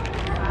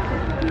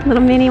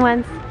 Little mini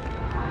ones.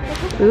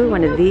 Ooh,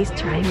 one of these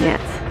dry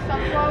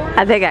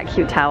mats. They got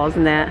cute towels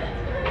in that.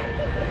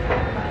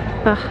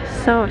 Oh,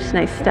 so much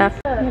nice stuff.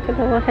 Look at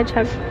the little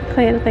hedgehog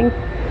clay thing.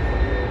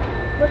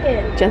 Look at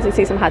it. Jensen,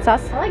 see some hot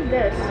sauce? I like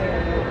this.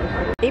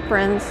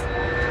 Aprons.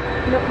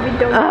 No, we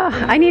don't.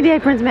 I need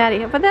aprons,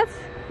 Maddie. But that's,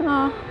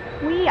 oh.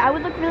 I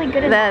would look really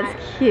good in that.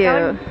 That's cute.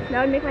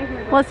 That would make my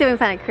hair go. Let's see if we can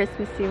find a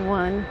Christmassy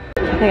one.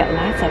 They got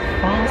lots of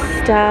fall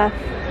stuff.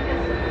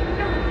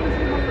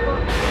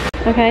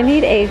 Okay, I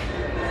need a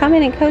come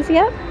in and cozy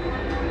up.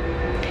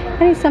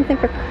 I need something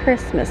for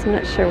Christmas. I'm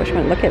not sure which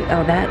one. Look at,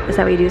 oh, is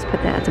that what you do? Is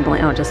put that? It's a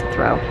blanket. Oh, just a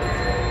throw.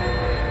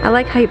 I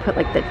like how you put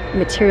like the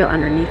material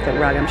underneath the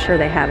rug. I'm sure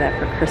they have that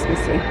for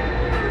Christmassy.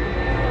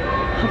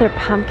 Other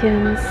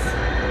pumpkins.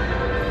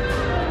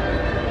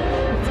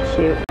 That's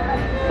cute.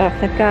 Oh,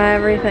 they've got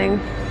everything.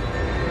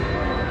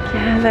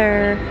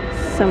 Gather.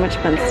 So much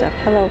fun stuff.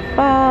 Hello,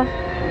 fall.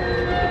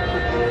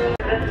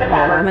 Oh,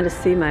 I'm going to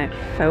see my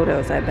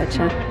photos, I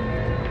betcha.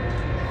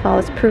 Fall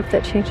is proof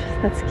that changes.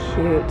 That's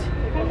cute.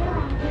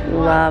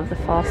 Love the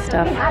fall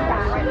stuff.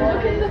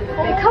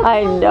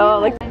 I know.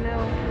 Like,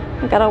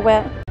 I got all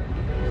wet.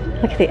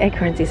 Look at the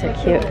acorns. These are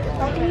cute.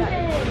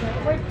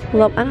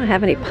 Look, I don't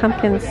have any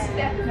pumpkins.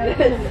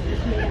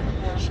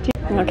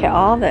 Look at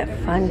all the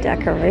fun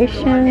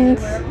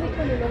decorations.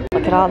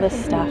 Look at all this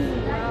stuff.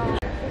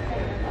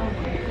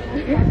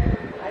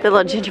 The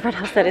little gingerbread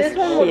house that is this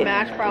one cute. Will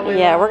match probably.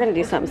 Yeah, we're gonna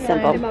do something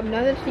simple.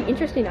 Now that's the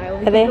interesting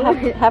aisle. Are they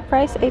half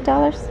price?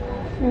 $8?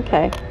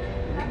 Okay.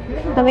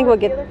 I think we'll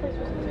get.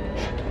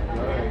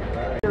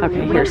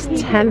 Okay, here's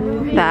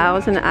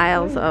 10,000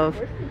 aisles of.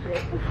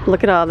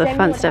 Look at all the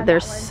fun stuff.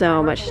 There's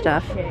so much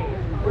stuff.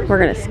 We're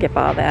gonna skip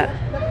all that.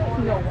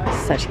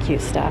 Such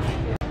cute stuff.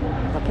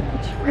 Look at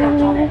the tree.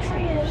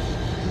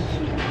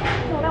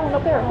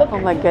 Oh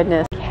my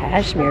goodness.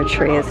 Cashmere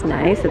tree is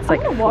nice. It's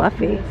like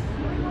fluffy.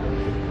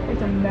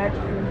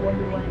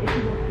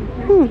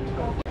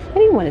 I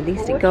need one of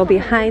these to go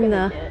behind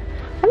the.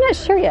 I'm not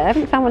sure yet. I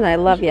haven't found one that I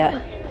love yet.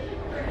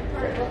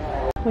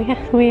 We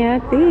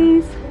had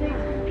these.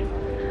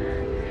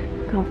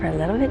 Going for a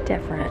little bit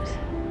different.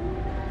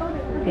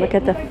 Look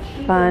at the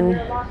fun,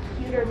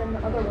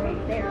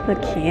 the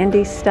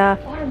candy stuff.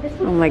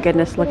 Oh my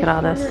goodness, look at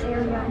all this.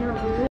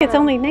 It's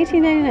only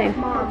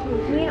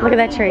 $19.99. Look at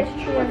that tree.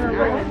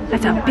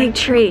 That's a big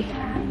tree.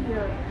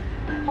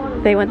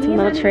 They want some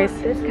little trees.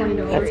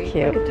 That's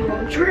cute. I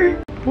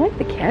like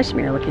the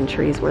cashmere looking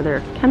trees where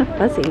they're kind of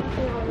fuzzy.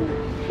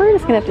 We're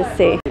just gonna have to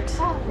see.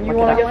 You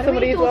want to get some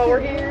of these while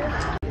we're here?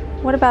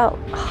 What about,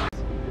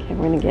 okay,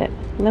 we're gonna get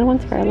little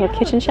ones for our little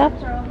kitchen shelf.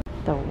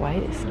 The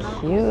white is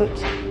cute.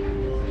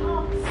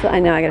 So I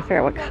know I gotta figure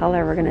out what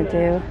color we're gonna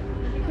do.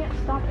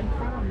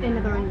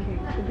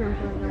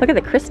 Look at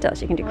the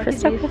crystals. You can do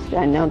crystal.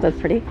 I know, that's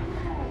pretty.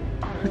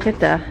 Look at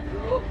the,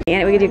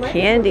 and we can do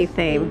candy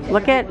theme.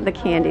 Look at the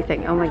candy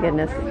thing. Oh my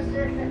goodness.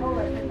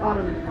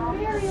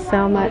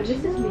 So much. I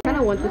kind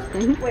of want this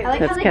thing.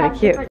 That's kind of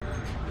cute.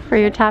 For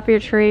your top of your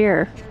tree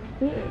or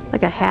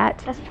like a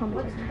hat. That's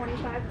 25%.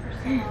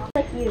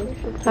 Like you.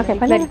 Okay,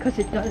 but because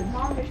it does.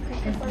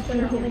 It's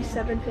only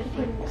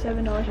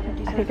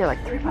 $7.50. I think they're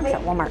like $3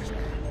 at Walmart.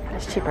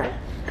 It's cheaper.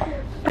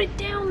 Put it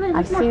down then.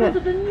 I've seen it.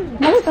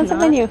 No, it's on the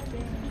menu.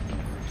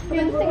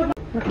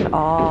 Look at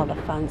all the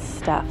fun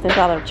stuff. There's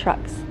all their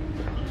trucks.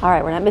 All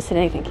right, we're not missing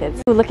anything,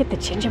 kids. Ooh, look at the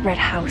gingerbread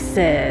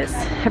houses.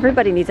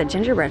 Everybody needs a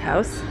gingerbread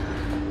house.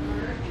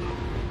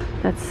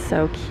 That's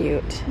so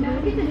cute.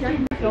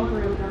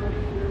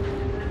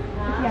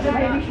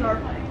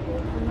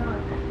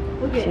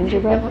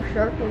 Gingerbread. I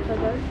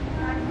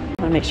want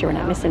to make sure we're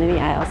not missing any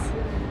aisles.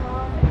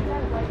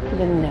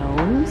 The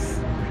gnomes,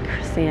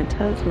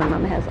 Santas. My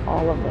mom has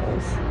all of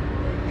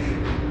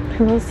those.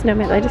 Little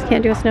snowman. I just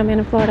can't do a snowman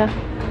in Florida.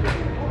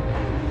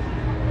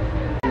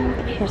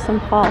 Here's some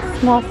fall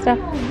small stuff.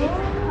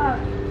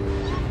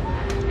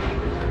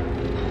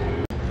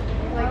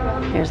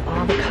 Here's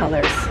all the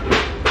colors.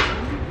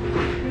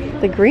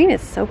 The green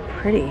is so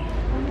pretty.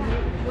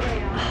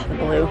 Oh, the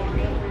blue.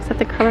 Is that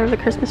the color of the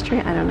Christmas tree?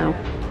 I don't know.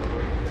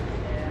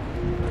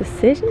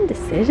 Decision,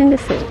 decision,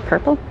 decision.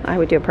 Purple? I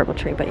would do a purple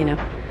tree, but you know,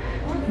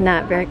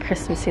 not very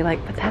Christmassy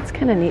like, but that's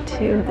kind of neat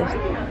too.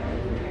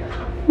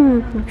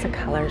 Lots of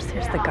colors.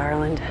 Here's the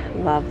garland.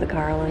 Love the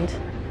garland.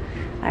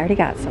 I already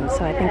got some,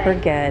 so I think we're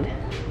good.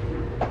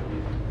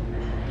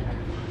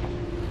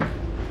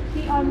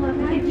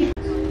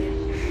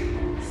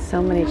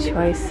 So many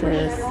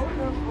choices.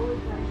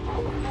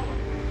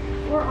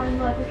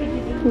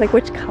 Like,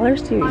 which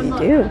colors do you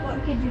do?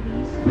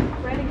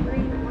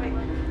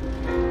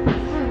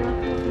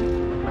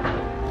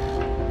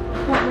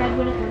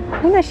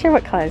 I'm not sure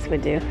what colors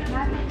would do.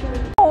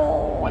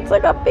 Oh, it's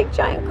like a big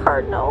giant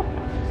cardinal.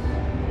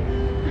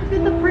 Look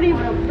at the pretty.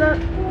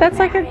 That's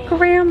like a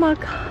grandma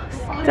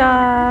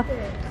stuff.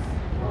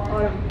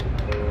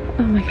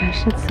 Oh my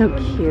gosh, that's so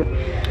cute.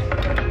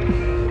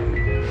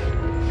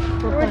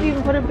 Where would you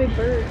even put a big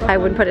bird? I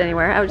wouldn't put it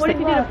anywhere. I would just What if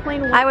you did a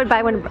plain one? I would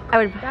buy one.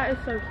 That is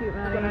so cute,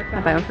 Maddie.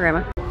 I'd buy one for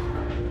Grandma.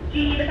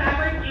 Pink.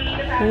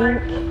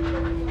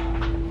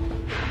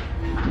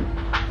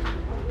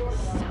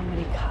 So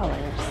many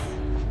colors.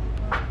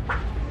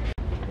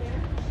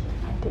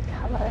 Candy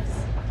colors.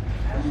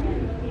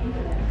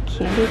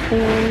 Candy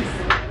things.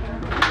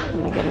 Oh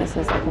my goodness,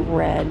 there's like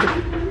red.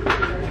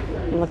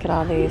 Look at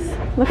all these.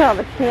 Look at all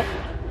the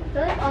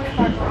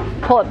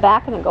pull it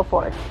back and then go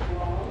forward.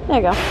 There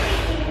you go.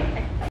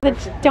 The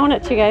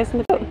donuts, you guys.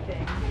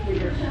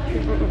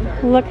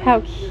 Look how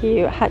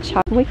cute. Hot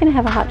chocolate. We can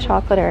have a hot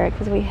chocolate, Eric,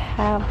 because we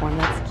have one.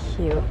 That's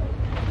cute.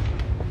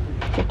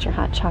 Get your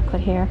hot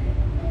chocolate here.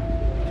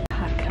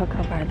 Hot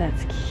cocoa bar.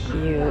 That's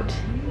cute.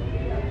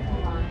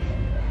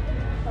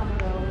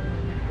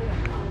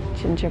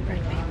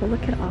 Gingerbread people.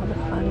 Look at all the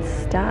fun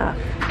stuff.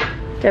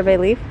 Did everybody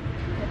leave?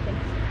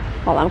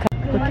 Hold on.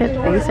 Look at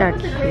these are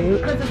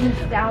cute. Because of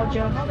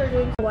nostalgia.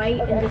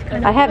 White and just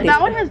kind of. I have these.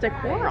 That one has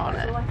decor on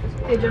it.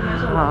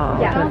 Oh,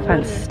 yeah.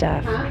 Fun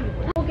stuff.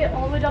 We'll get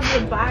all the way down to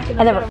the back.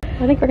 And I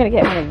think we're gonna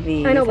get one of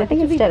these. I know, but I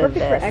think instead of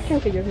this. For action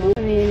figures.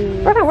 I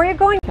mean, Brooklyn, where are you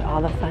going? Look at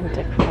all the fun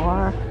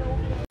decor.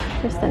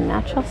 Here's the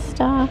natural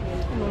stuff.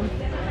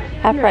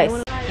 Half price.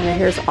 And then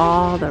here's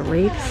all the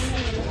wreaths.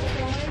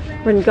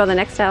 We're gonna go to the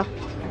next aisle.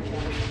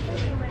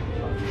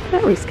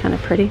 That wreath's kind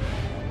of pretty.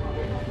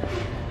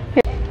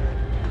 Here.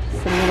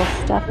 Some little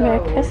stuff. Merry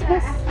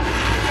Christmas.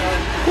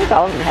 I think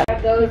all of them have.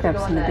 Let me grab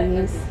some of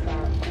these.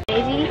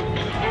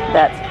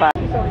 That's fun.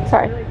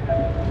 Sorry.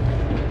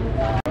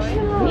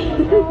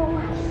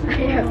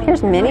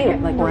 Here's mini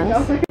like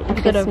ones.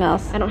 Good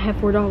smells. I don't have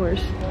 $4.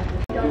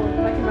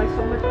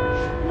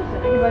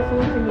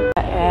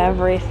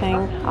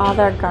 Everything. All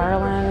their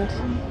garland.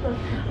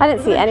 I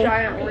didn't see any.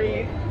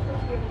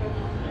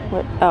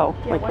 What? Oh,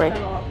 like right.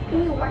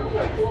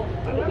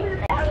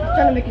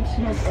 Trying to make it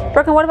smell.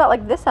 Brooklyn, what about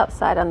like this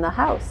outside on the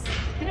house?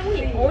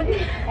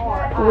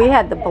 We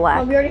had the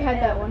black. Oh, we already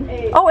had that one.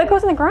 Oh, it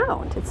goes in the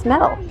ground. It's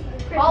metal.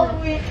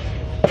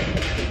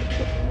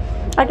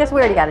 I guess we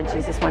already got to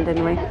choose this one,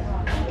 didn't we?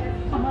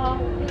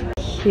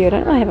 Cute. I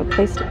don't really have a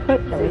place to put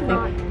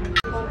everything.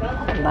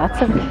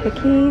 Lots of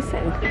cookies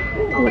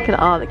and look at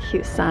all the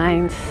cute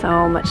signs.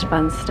 So much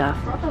fun stuff.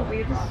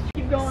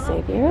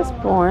 Savior is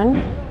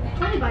born.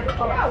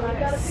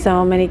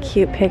 So many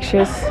cute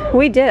pictures.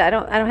 We did. I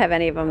don't have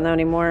any of them though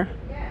anymore.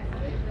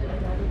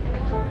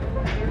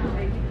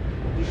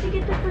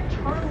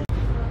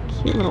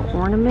 Cute little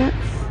ornaments.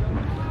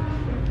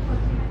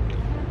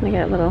 They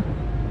got little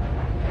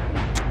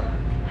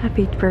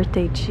happy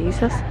birthday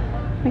Jesus.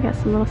 I got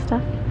some little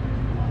stuff.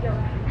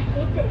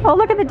 Oh,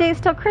 look at the days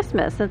till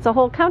Christmas. It's a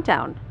whole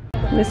countdown.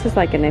 This is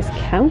like a nice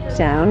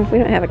countdown. We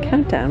don't have a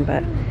countdown,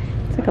 but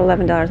it's like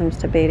 $11. I'm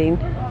just debating.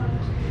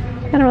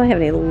 I don't really have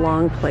any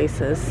long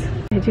places.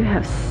 I do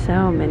have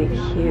so many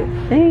cute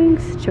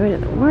things. Joy to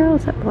the world.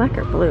 Is that black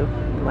or blue?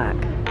 Black.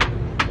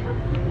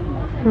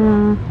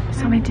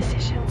 So many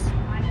decisions.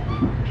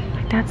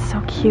 Like that's so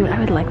cute. I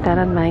would like that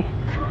on my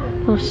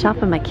little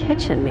shelf in my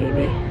kitchen,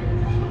 maybe.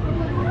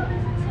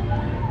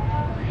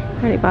 I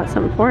already bought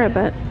something for it,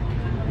 but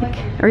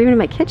or even in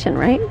my kitchen,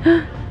 right?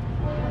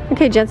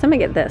 Okay, gents, I'm gonna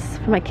get this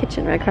for my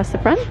kitchen right across the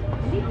front.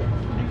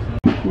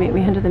 Meet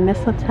me under the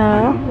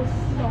mistletoe.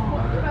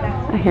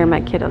 I hear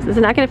my kiddos. Is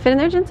it not gonna fit in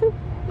there, Jensen?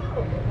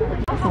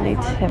 The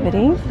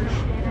nativity.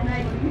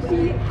 Do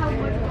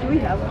we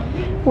have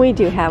one? We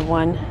do have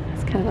one.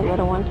 It's kind of a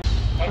little one.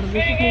 I'm in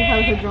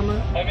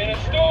a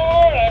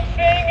store, I'm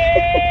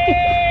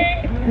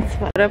singing. It's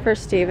fun. Photo for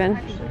Steven.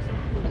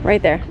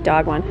 Right there,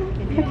 dog one.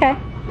 Okay.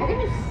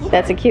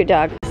 That's a cute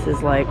dog. This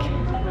is like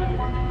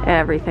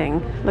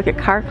everything. Look at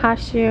car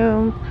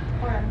costume,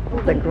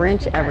 the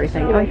Grinch,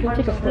 everything. Oh,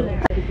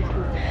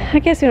 I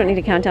guess we don't need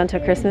to count down till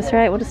Christmas,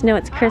 right? We'll just know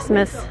it's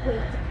Christmas.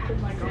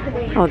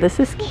 Oh, this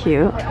is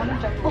cute.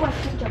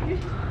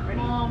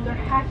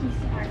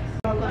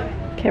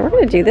 Okay, we're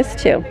gonna do this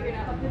too.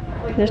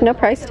 There's no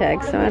price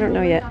tag, so I don't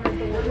know yet.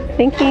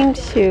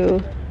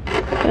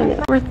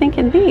 We're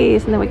thinking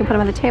these, and then we can put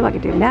them on the table. I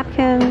could do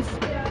napkins.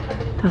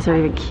 Those are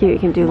even cute. You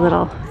can do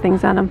little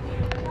things on them.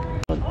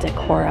 Little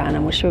decor on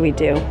them. What should we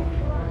do?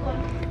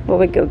 What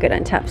would go good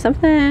on top?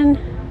 Something.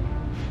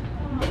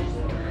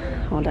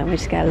 Hold on, we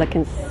just gotta look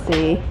and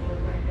see.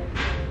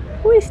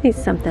 We just need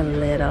something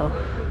little,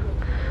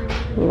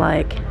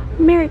 like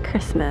Merry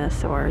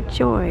Christmas or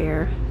Joy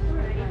or.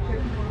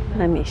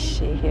 Let me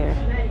see here.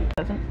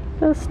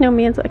 Those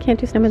snowmans. I can't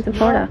do snowmans in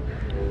Florida.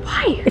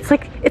 Why? It's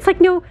like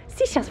no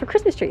seashells for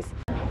Christmas trees.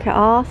 Okay,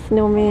 all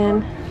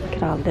snowman. Look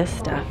at all this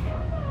stuff.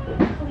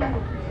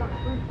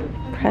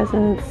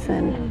 Presents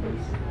and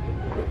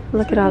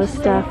look at all this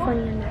stuff.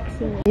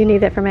 You need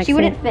that for Maxine? She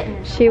wouldn't fit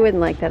in. She wouldn't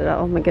like that at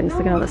all. Oh my goodness,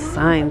 look at all the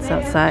signs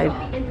outside.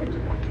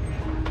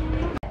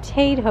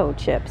 Potato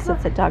chips.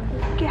 It's a dog.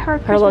 Get her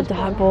Her little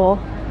dog bowl.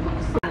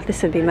 Oh,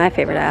 this would be my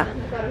favorite aisle.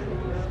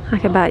 I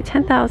could buy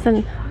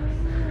 10,000.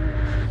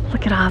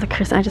 Look at all the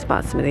Christmas. I just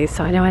bought some of these,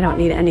 so I know I don't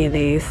need any of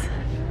these.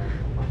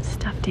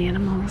 Stuffed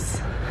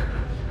animals.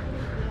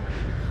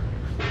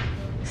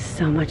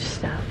 So much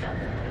stuff.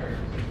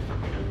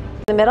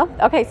 The middle?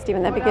 Okay,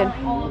 Steven, that'd be good.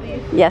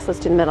 Yes, let's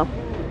do the middle.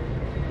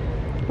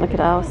 Look at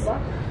those.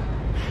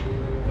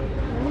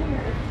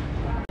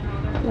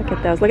 Look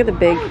at those. Look at the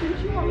big.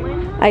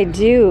 I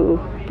do,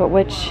 but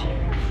which?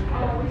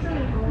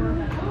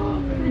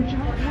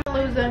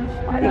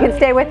 You can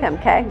stay with him,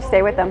 okay?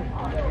 Stay with him.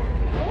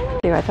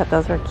 I thought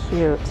those were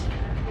cute.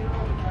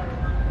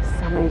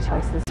 So many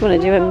choices. Want to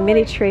do a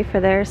mini tree for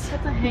theirs?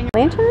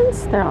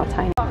 Lanterns? They're all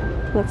tiny.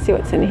 Let's see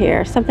what's in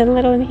here. Something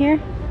little in here?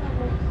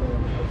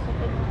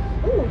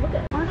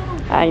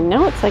 I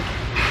know, it's like...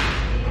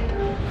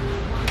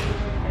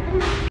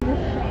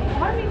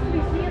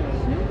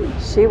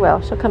 She will.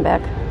 She'll come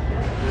back.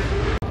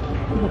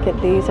 Look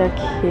at these, are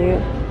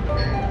cute.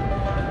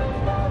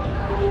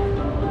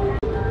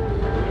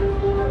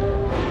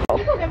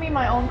 People give me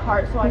my own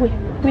cart so I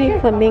can... Maybe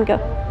flamingo.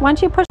 Why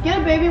don't you push... Get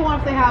a baby one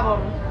if they have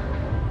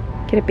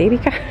them. Get a baby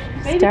cart?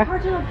 Baby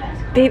carts are the best.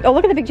 Babe, oh,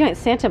 look at the big giant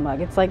Santa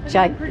mug. It's like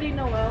giant. Pretty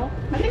Noel.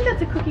 I think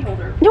that's a cookie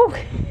holder. No.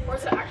 Or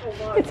it's an actual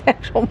mug. It's an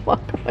actual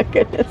mug. Oh my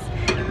goodness.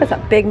 That's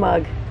a big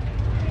mug.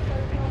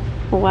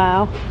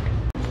 Wow.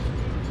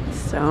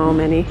 So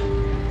many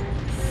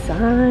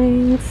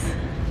signs.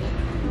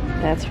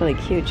 That's really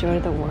cute. Joy to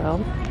the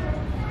world.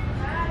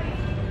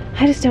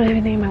 I just don't have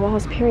anything in my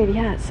walls, period,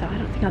 yet, so I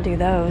don't think I'll do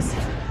those.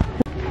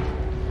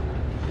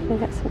 We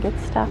got some good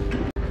stuff.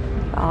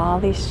 All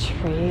these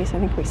trees. I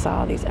think we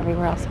saw these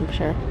everywhere else, I'm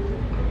sure.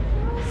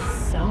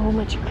 So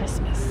much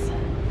Christmas.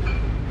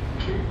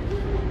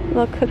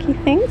 Little cookie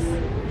things.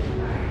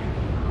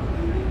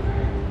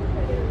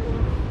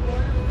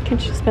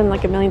 Can't you spend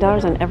like $1 million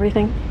on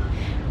everything?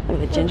 Look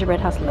at the gingerbread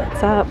house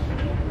lights up.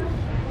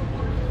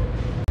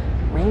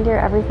 Reindeer,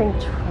 everything.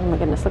 Oh my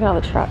goodness, look at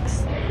all the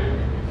trucks.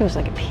 There's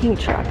like a pink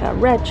truck, a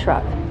red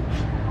truck.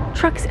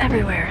 Trucks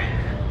everywhere.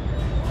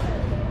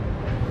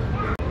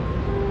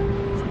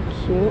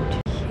 So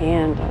cute.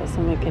 Candles,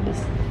 oh my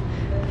goodness.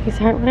 These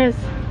aren't, what is?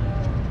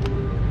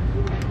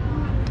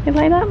 They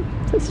light up?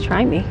 It says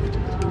try me.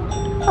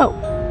 Oh.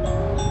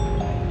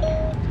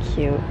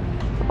 Cute.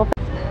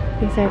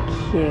 These are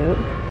cute.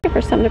 Looking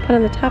for something to put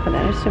on the top of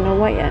that. I just don't know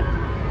what yet.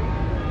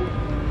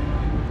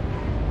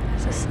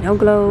 There's the snow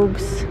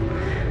globes.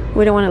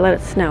 We don't want to let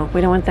it snow.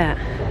 We don't want that.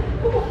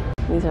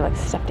 These are like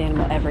stuffed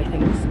animal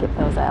everything. Skip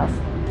those out.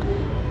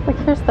 Look,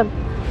 here's the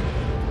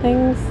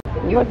things.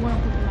 You would want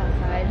to put them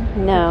outside?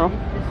 No.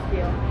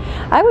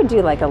 I would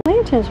do like a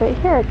lanterns right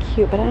here are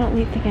cute, but I don't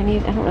think I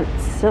need, I don't want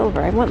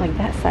silver. I want like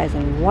that size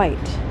in white.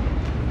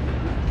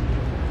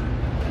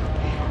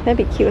 That'd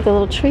be cute with the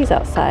little trees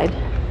outside.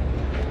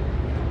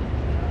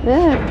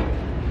 Yeah.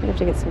 We have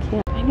to get some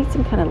candles. I need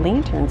some kind of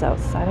lanterns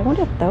outside. I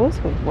wonder if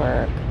those would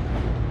work.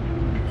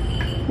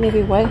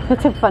 Maybe white.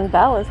 That's a fun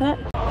bell, isn't it?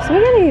 So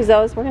we're gonna use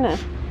those. We're gonna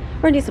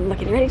do some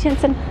looking. You ready,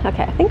 Jensen?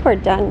 Okay, I think we're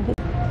done.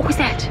 What was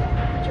that?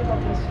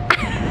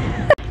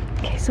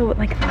 Okay, so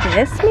like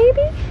this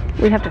maybe?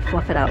 We have to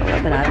fluff it out a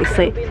little bit,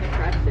 obviously.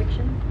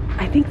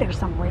 I think there's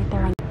some right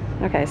there.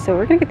 Okay, so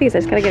we're gonna get these. I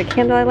just gotta get a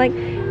candle I like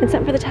and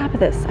something for the top of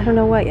this. I don't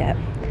know what yet.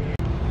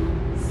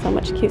 So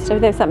much cute stuff.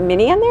 There's some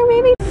mini on there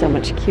maybe? So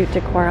much cute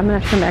decor. I'm gonna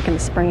have to come back in the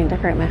spring and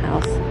decorate my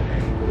house.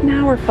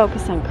 Now we're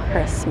focused on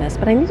Christmas,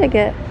 but I need to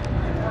get,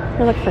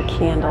 we'll look for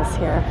candles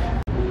here.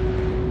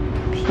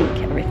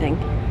 Pink, everything.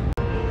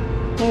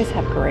 They always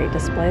have great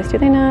displays, do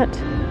they not?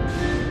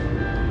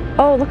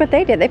 Oh, look what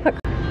they did.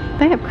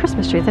 They have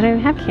Christmas trees. They don't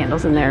even have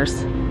candles in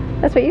theirs.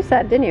 That's what you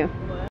said, didn't you?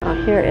 Oh,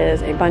 here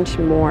is a bunch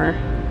more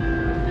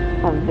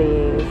of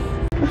these.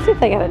 Let's see if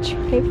they got a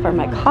tray for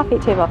my coffee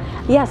table.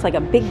 Yes, like a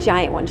big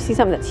giant one. Do you see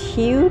something that's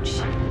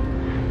huge?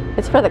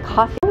 It's for the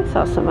coffee. I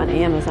saw some on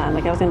Amazon.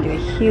 Like I was gonna do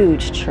a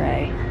huge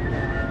tray,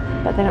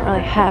 but they don't really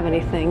have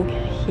anything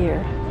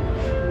here.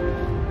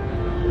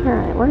 All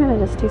right, we're gonna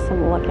just do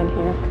some looking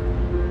here.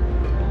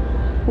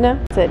 No,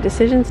 it's it.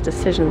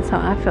 Decisions, how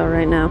I feel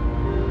right now.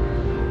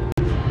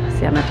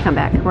 See, I'm gonna have to come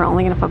back. We're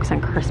only gonna focus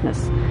on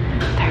Christmas.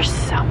 There's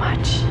so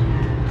much.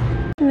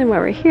 And then while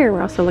we're here,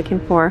 we're also looking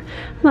for,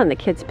 I'm letting the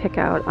kids pick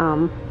out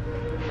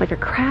like a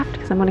craft,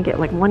 because I'm gonna get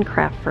like one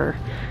craft for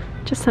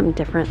just something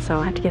different. So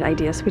I have to get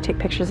ideas. So we take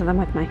pictures of them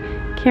with my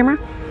camera,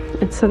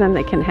 and so then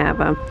they can have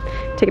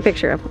take a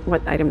picture of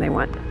what item they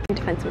want. I need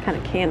to find some kind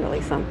of candle-y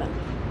something.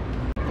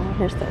 Oh,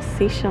 here's the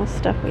seashell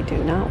stuff we do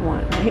not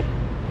want, right?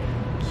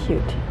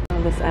 Cute.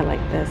 Oh, this, I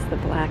like this, the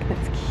black,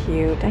 that's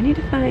cute. I need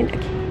to find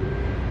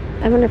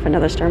I wonder if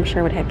another store, I'm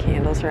sure, would have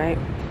candles, right?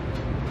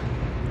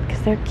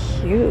 Because they're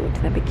cute.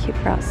 That'd be cute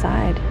for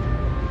outside.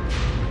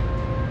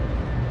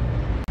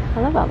 I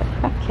love all the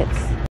craft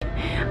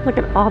kits. Look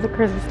at all the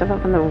Christmas stuff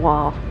up on the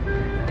wall.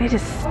 They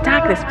just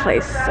stock this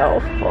place so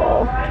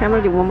full. Okay, I'm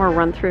gonna do one more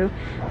run through,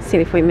 see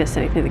if we miss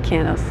anything of the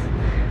candles.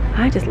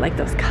 I just like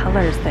those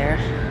colors there.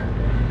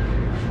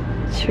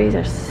 The trees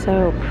are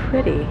so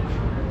pretty.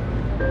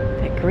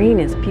 That green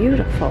is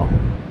beautiful.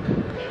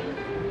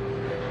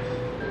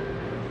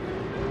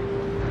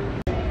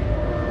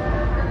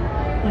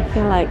 I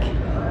feel like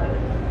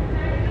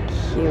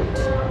cute.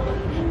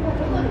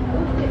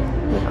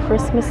 The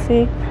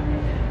Christmassy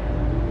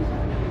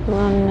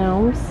little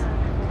gnomes.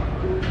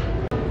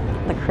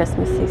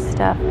 Christmassy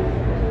stuff.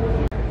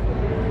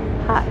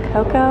 Hot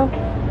cocoa.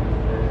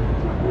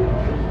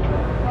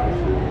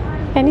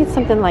 I need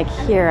something like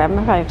here. I'm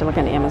gonna probably have to look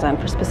on Amazon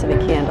for specific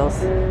candles.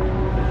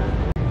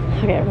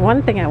 Okay,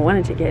 one thing I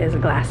wanted to get is a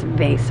glass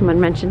vase. Someone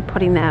mentioned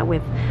putting that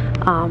with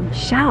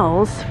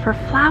shells for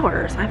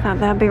flowers. I thought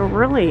that'd be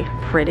really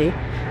pretty.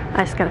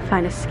 I just gotta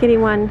find a skinny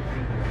one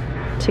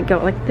to go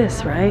like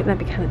this, right? That'd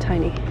be kind of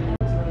tiny.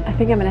 I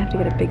think I'm gonna have to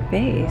get a big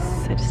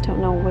vase. I just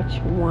don't know which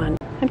one.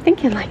 I'm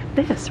thinking like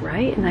this,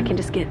 right? And I can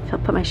just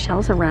put my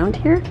shells around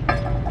here.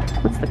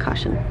 What's the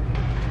caution?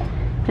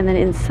 And then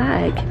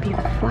inside can be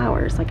the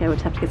flowers. Like I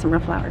would have to get some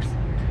real flowers.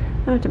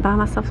 I would have to buy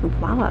myself some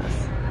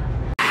flowers.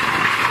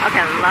 Okay,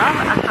 I love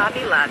a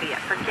Hobby Lobby. I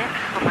forget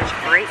how much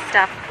great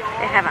stuff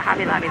they have at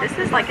Hobby Lobby. This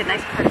is like a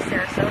nice part of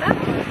Sarasota.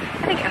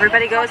 I think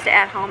everybody goes to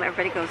At Home,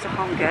 everybody goes to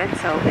Home Goods,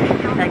 so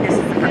like this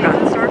is the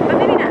forgotten store, but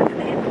maybe not.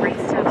 They have great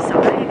stuff,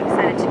 so I'm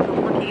excited to go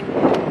looking.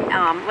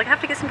 Like I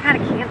have to get some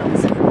kind of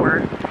candles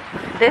for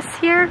this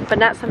here, but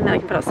not something that I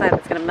can put outside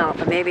that's gonna melt,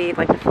 but maybe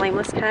like the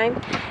flameless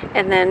kind.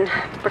 And then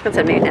Brooklyn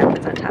said maybe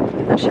napkins on top.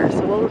 I'm not sure,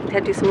 so we'll have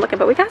to do some looking,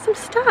 but we got some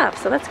stuff,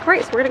 so that's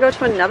great. So we're gonna go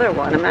to another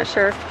one. I'm not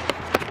sure.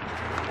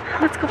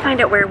 Let's go find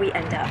out where we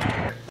end up.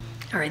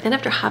 All right, then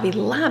after Hobby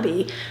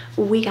Lobby,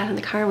 we got in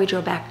the car and we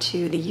drove back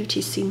to the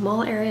UTC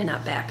Mall area,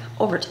 not back,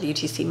 over to the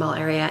UTC Mall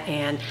area,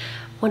 and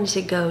wanted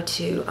to go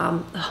to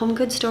the Home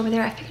Goods store over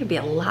there. I figured it'd be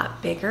a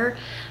lot bigger,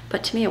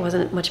 but to me it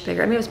wasn't much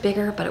bigger. I mean, it was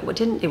bigger, but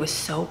it was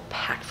so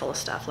packed full of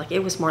stuff. Like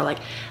it was more like,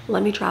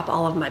 let me drop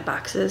all of my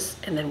boxes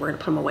and then we're gonna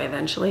put them away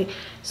eventually.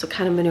 So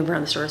kind of maneuver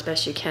around the store as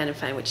best you can and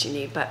find what you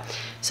need. But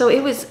so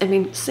it was, I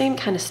mean, same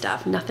kind of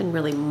stuff, nothing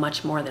really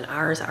much more than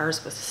ours.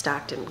 Ours was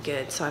stocked and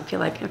good. So I feel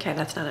like, okay, I'm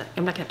not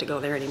gonna have to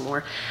go there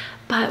anymore.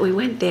 But we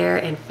went there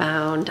and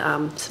found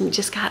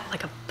just got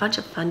like a bunch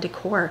of fun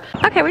decor.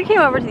 Okay, we came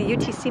over to the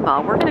UTC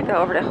Mall. We're gonna go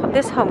over to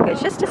this Home Goods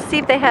just to see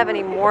if they have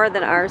any more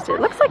than ours did.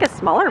 It looks like a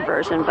smaller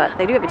version, but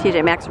they do have a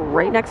TJ Maxx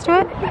right next to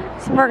it.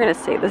 So we're gonna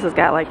see. This has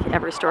got like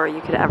every store you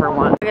could ever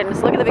want. Okay,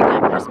 just look at the big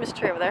Christmas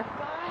tree over there.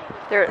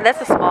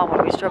 That's a small one.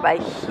 We just drove by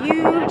a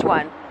huge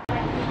one.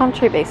 Home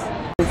tree base.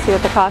 Let's see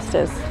what the cost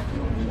is.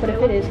 But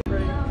if it is,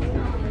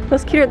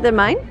 Looks cuter than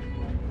mine?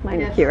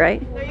 Mine is cute,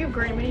 right? no, you have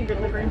green. We need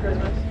green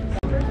Christmas.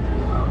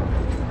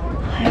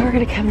 We're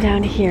gonna come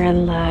down here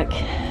and look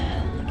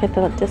at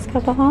the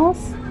disco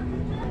balls.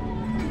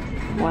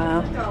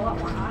 Wow.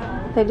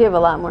 They do have a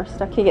lot more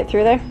stuff. Can you get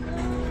through there?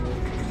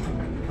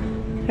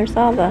 There's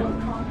all the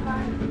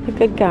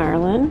good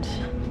garland.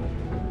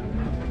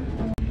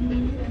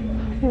 Maybe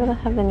they'll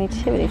have the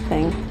nativity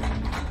thing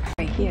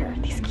right here.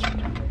 These cute.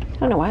 I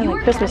don't know why I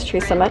like Christmas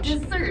trees so much.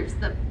 Deserves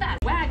the best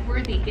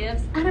swag-worthy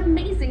gifts at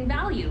amazing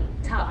value.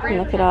 Top brand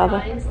Look at all the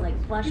lines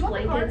like plush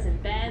blankets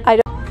and beds.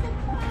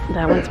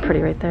 That one's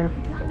pretty right there.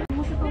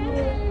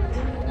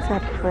 Is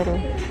that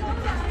pretty?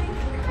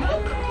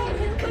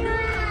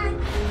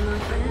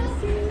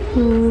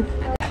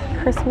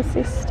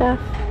 Christmassy stuff.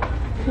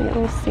 You got a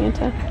little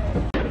Santa.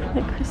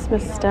 Like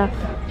Christmas stuff.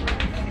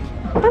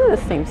 Kind of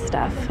the same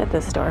stuff at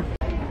this store.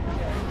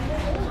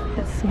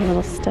 Got some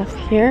little stuff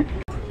here.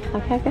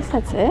 Okay, I guess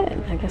that's it.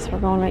 I guess we're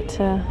going right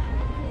to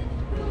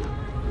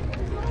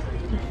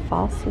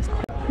false. There's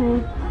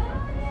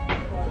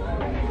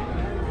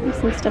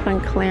some stuff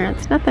on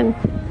clearance. Nothing.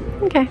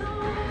 Okay.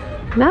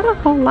 Not a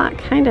whole lot.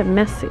 Kind of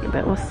messy,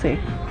 but we'll see.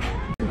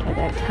 Okay,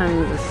 they have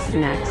tons of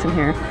snacks in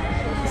here.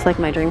 It's like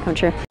my dream come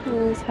true.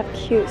 These have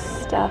cute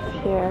stuff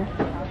here.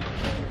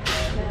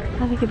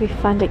 I think it'd be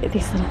fun to get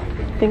these little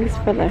things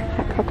for the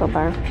hot cocoa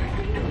bar. Look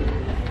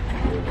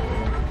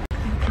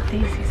at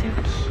these. These are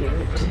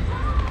cute.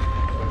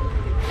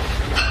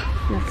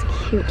 That's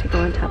cute to go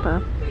on top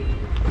of.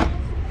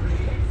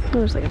 Oh,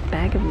 there's like a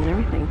bag of them and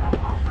everything.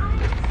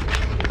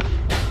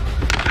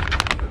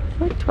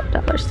 Like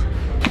 $12.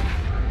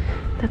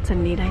 That's a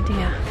neat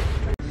idea.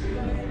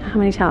 How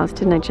many towels?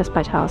 Didn't I just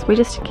buy towels? We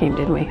just came,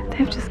 didn't we?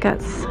 They've just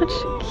got such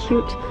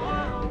cute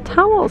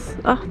towels.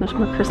 Oh, there's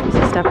more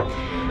Christmassy stuff.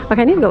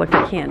 Okay, I need to go look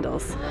at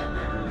candles.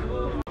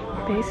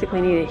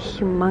 Basically need a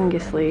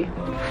humongously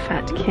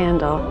fat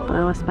candle, but I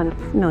don't want to spend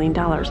 $1 million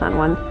on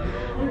one.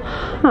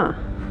 Huh.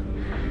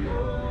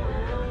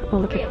 Oh,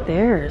 look at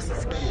theirs.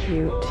 It's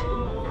cute.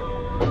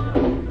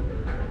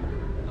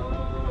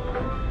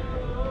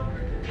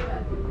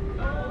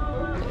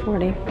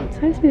 $40. So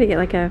I just need to get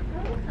like a,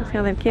 see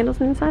how they have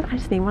candles inside? I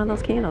just need one of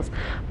those candles.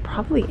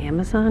 Probably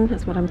Amazon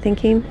is what I'm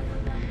thinking.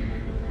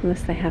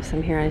 Unless they have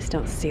some here, I just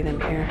don't see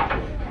them here.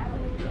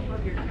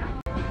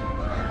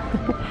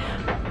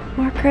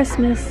 More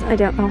Christmas. I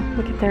don't, oh,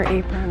 look at their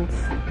aprons.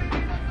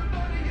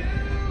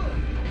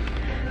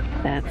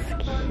 That's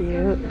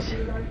cute.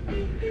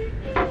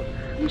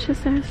 How much is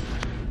theirs?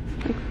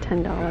 Like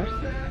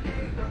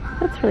 $10.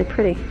 That's really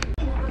pretty.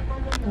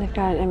 And they've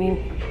got, I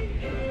mean,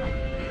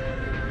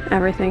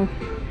 everything.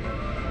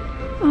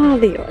 All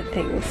the odd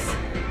things.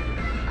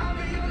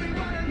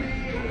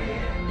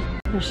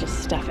 There's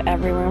just stuff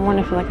everywhere. I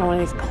wonder if like on one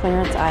of these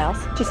clearance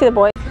aisles. Do you see the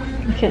boy?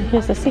 Okay,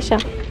 here's the seashell.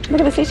 Look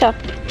at the seashell.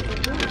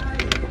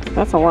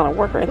 That's a lot of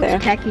work right there.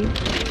 Tacky. A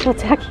little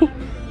tacky.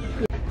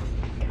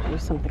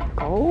 something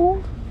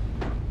gold?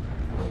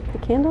 The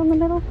candle in the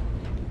middle?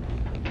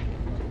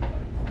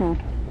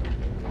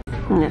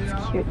 And that's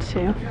cute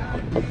too.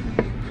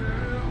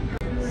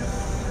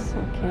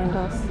 Some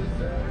candles.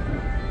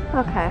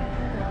 Okay.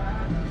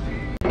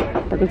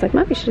 Brooklyn's like,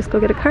 Mom, you should just go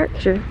get a cart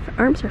because your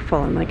arms are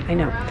full. I'm like, I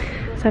know.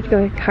 So I have to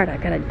go get a cart. I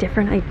got a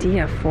different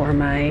idea for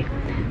my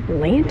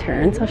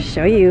lanterns. I'll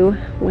show you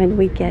when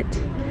we get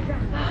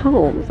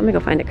home. So let me go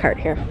find a cart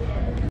here.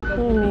 I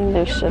mean,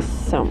 there's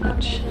just so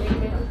much.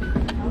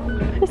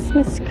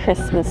 Christmas,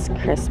 Christmas,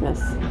 Christmas.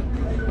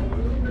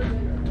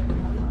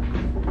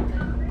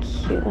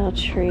 Cute little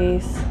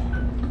trees.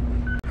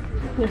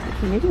 There's the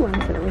community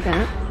ones that we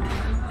got.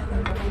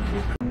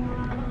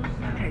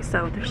 Okay,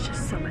 so there's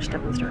just so much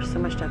stuff in the store. So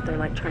much stuff. They're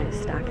like trying to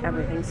stock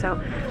everything. So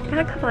I got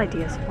a couple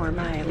ideas for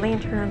my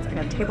lanterns. I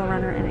got a table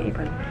runner and an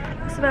apron.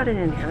 That's about it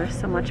in here. There's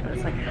so much, but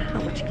it's like,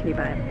 how much can you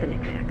buy at the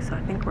knickknack? So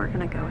I think we're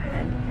gonna go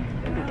ahead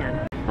and be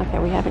done. Okay,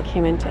 we haven't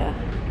came into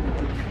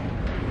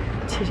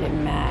TJ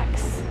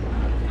Maxx.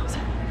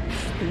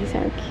 These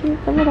are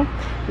cute. The little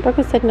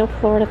Brooklyn said no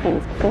Florida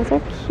things, but those are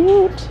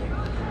cute.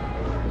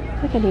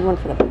 I think I need one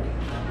for the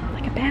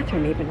like a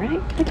bathroom even, right?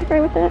 I can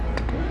agree with that.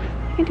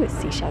 I can do a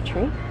seashell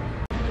tree.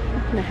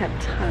 I'm gonna have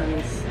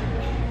tons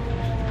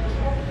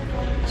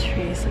of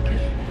trees. Look at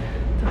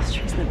those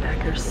trees in the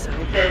back are so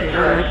cute.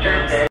 I like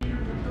those.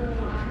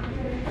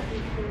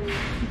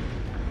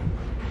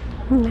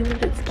 Maybe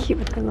that's cute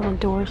with the little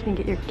doors. You can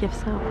get your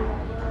gifts out.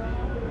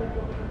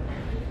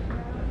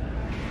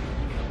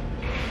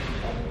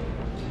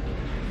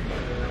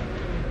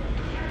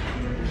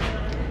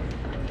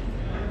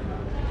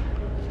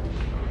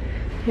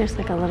 Here's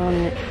like a little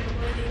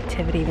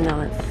nativity, even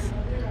though it's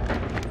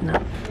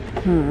not.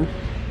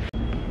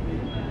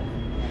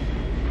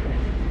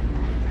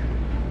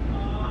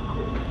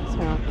 These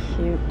are all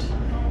cute.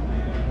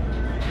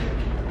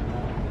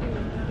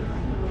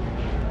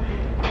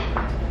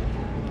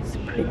 It's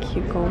pretty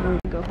cute gold when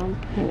we go home.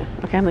 I know.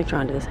 Okay, I'm like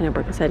drawn to this. I know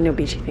Brooklyn said no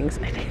beachy things.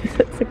 I think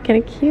it's like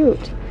kind of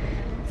cute.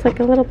 It's like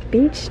a little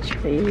beach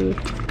tree.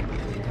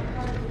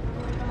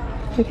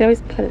 We can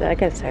always put it. I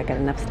got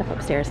enough stuff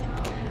upstairs.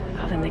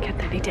 Oh, then they got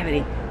the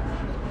nativity.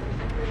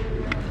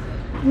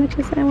 How much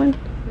is that one?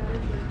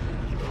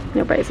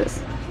 No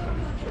prices.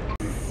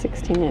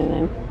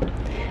 $16.99.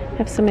 I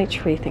have so many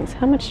tree things.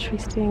 How much tree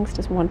things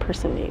does one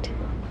person need?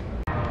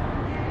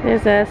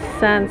 There's a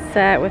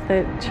sunset with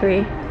a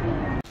tree.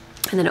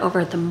 And then over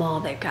at the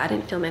mall, they've got, I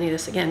didn't film any of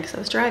this again because I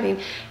was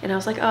driving, and I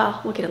was like, oh,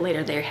 we'll get it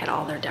later. They had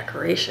all their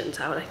decorations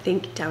out. I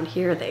think down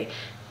here they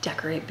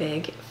decorate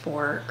big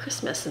for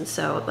Christmas, and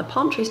so the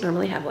palm trees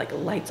normally have like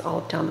lights all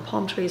up down the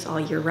palm trees all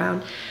year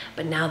round,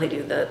 but now they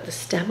do the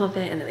stem of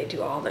it, and then they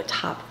do all the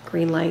top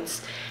green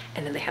lights,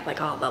 and then they have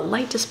like all the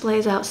light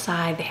displays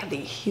outside. They have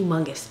the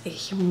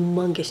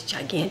humongous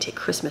gigantic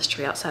Christmas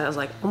tree outside. I was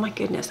like, oh my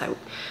goodness,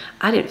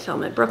 I didn't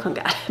film it, Brooklyn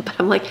got it, but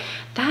I'm like,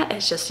 that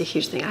is just a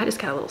huge thing. I just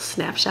got a little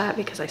snapshot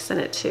because I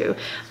sent it to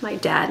my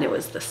dad, and it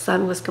was, the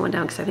sun was going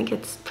down because I think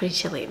it's pretty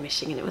chilly in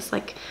Michigan. It was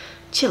like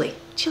chilly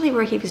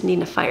where he was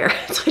needing a fire.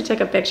 So I took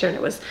a picture, and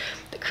it was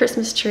the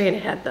Christmas tree, and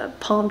it had the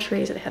palm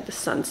trees, and it had the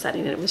sun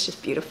setting, and it was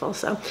just beautiful.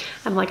 So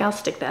I'm like, I'll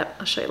stick that.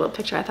 I'll show you a little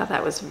picture. I thought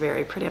that was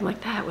very pretty. I'm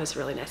like, that was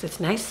really nice.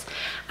 It's nice.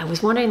 I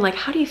was wondering, like,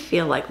 how do you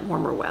feel like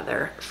warmer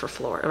weather for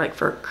Florida, like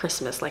for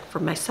Christmas? Like for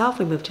myself,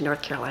 we moved to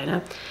North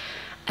Carolina,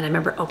 and I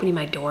remember opening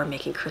my door,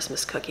 making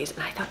Christmas cookies,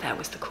 and I thought that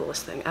was the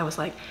coolest thing. I was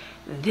like,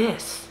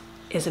 this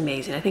is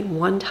amazing. I think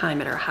one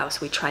time at our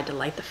house we tried to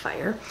light the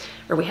fire,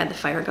 or we had the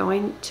fire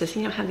going to,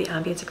 you know, have the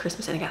ambience of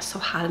Christmas, and it got so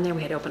hot in there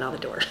we had to open all the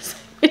doors.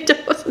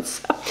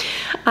 So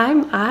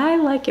I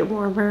like it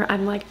warmer.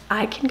 I'm like,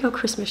 I can go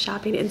Christmas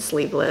shopping in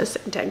sleeveless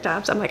and tank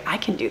tops. I'm like, I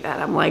can do that.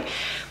 I'm like,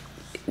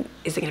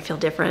 is it gonna feel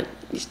different?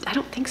 I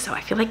don't think so. I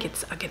feel like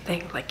it's a good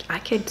thing. Like I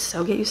could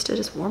so get used to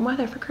just warm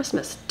weather for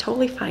Christmas.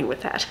 Totally fine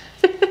with that.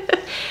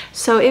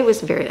 So it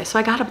was very nice. So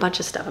I got a bunch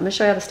of stuff. I'm gonna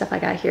show you all the stuff I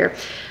got here.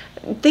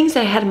 Things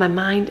that I had in my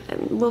mind.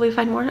 Will we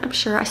find more? I'm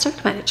sure. I started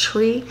to find a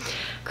tree,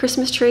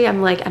 Christmas tree.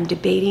 I'm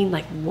debating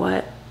like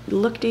what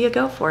look do you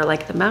go for?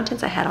 Like the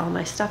mountains, I had all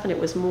my stuff, and it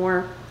was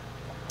more,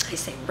 I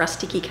say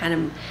rustic-y, kind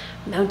of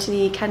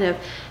mountainy, kind of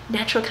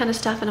natural kind of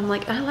stuff. And I'm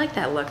like, I like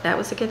that look. That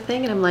was a good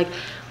thing. And I'm like,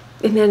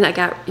 and then I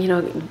got, you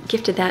know,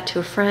 gifted that to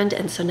a friend.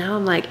 And so now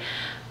I'm like,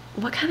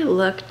 what kind of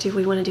look do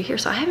we want to do here?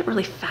 So I haven't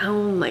really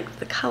found like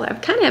the color. I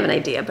kind of have an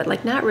idea, but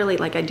like not really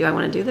like I do. I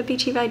want to do the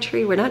beachy vibe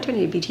tree. We're not doing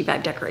any beachy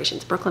vibe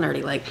decorations. Brooklyn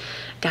already like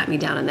got me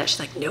down on that. She's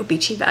like, no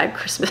beachy vibe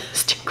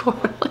Christmas decor.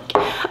 I'm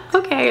like,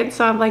 okay. And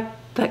so I'm like,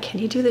 but can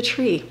you do the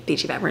tree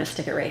beachy vibe? We're gonna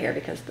stick it right here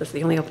because this is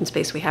the only open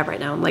space we have right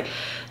now. I'm like,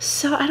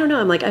 so I don't know.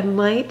 I'm like, I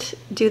might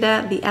do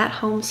that. The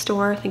at-home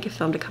store, I think I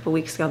filmed a couple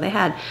weeks ago. They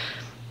had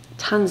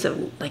tons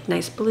of like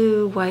nice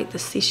blue, white, the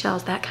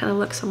seashells, that kind of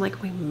look. So I'm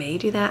like, we may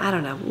do that. I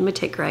don't know. I'm gonna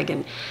take Greg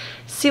and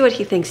see what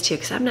he thinks too,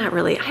 because I'm not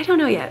really, I don't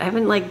know yet. I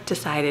haven't like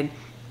decided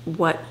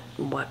what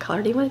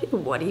color do you want to do?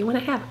 What do you want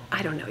to have?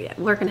 I don't know yet.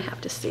 We're gonna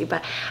have to see.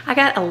 But I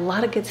got a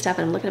lot of good stuff,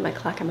 and I'm looking at my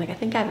clock. I'm like, I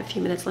think I have a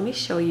few minutes. Let me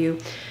show you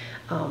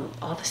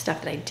all the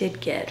stuff that I did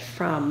get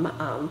from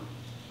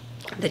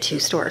the two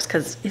stores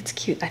because it's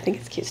cute. I think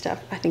it's cute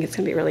stuff. I think it's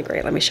gonna be really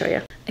great. Let me show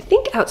you. I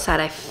think outside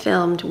I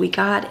filmed, we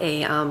got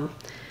a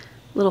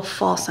little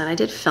fall sign. I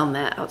did film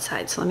that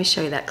outside, so let me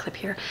show you that clip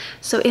here.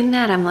 So in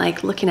that, I'm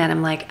like looking at it,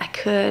 I'm like,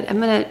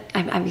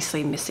 I'm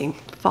obviously missing,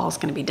 fall's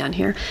gonna be done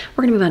here.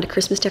 We're gonna move on to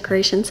Christmas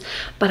decorations,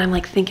 but I'm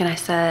like thinking, I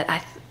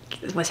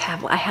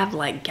have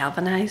like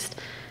galvanized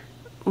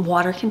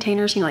water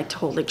containers, you know, like to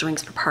hold like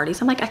drinks for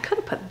parties. I'm like, I could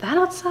have put that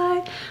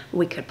outside.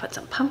 We could put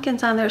some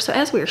pumpkins on there. So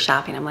as we were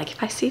shopping, I'm like,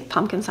 if I see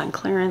pumpkins on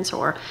clearance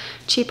or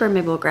cheaper,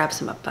 maybe we'll grab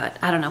some up. But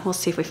I don't know. We'll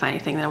see if we find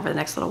anything over the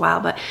next little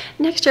while. But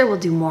next year we'll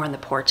do more on the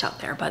porch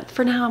out there. But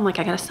for now, I'm like,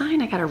 I got a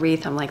sign, I got a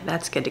wreath. I'm like,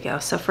 that's good to go.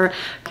 So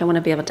I want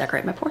to be able to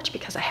decorate my porch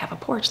because I have a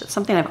porch. That's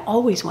something I've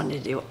always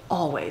wanted to do,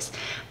 always.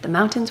 The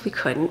mountains we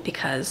couldn't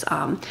because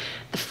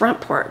the front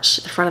porch,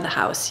 the front of the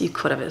house, you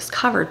could have, it was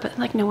covered, but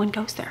like no one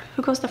goes there.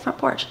 Who goes to the front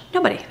porch?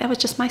 Nobody. That was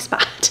just my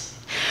spot.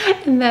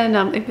 And then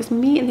it was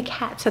me and the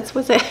cats. That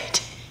was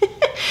it.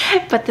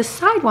 But the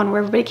side one where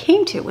everybody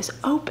came to was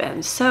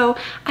open. So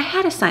I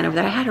had a sign over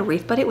there. I had a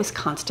wreath, but it was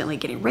constantly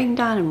getting rained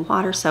on and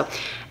water. So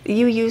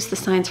you use the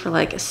signs for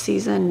like a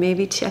season,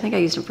 maybe two. I think I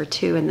used them for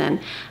 2, and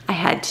then I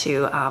had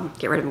to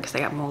get rid of them because they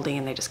got moldy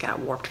and they just got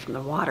warped from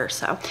the water.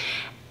 So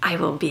I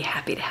will be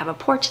happy to have a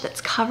porch that's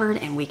covered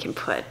and we can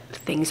put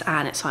things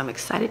on it. So I'm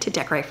excited to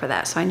decorate for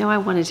that. So I know I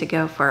wanted to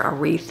go for a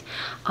wreath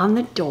on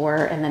the door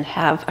and then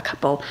have a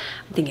couple,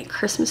 I'm thinking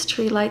Christmas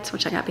tree lights,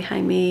 which I got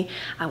behind me.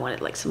 I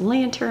wanted like some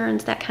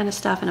lanterns, that kind of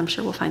stuff. And I'm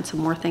sure we'll find some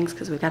more things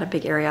because we've got a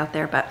big area out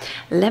there. But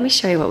let me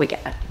show you what we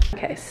got.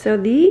 Okay, so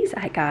these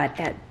I got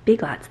at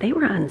Big Lots. They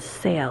were on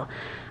sale.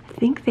 I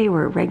think they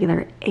were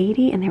regular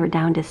 80 and they were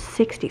down to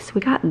 60. So we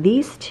got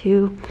these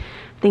two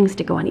things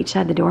to go on each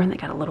side of the door, and they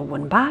got a little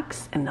wooden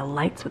box and the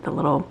lights with the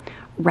little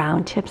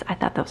round tips. I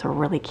thought those were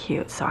really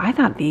cute. So I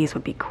thought these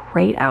would be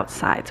great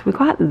outside. So we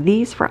got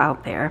these for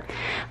out there.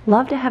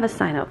 Love to have a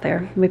sign out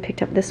there. We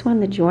picked up this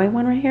one, the Joy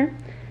one right here.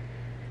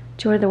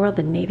 Joy of the World,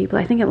 the navy blue.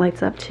 I think it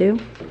lights up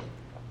too.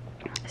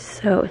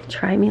 So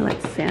try me,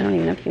 let's see. I don't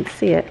even know if you can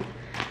see it.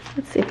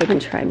 Let's see if we can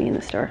try me in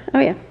the store. Oh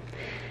yeah.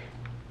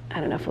 I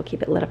don't know if we'll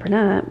keep it lit up or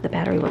not. The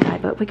battery will die,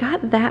 but we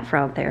got that for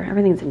out there.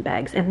 Everything's in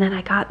bags. And then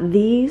I got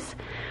these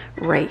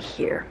right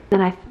here.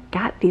 And I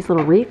got these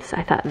little wreaths.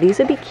 I thought these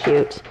would be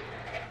cute.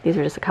 These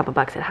are just a couple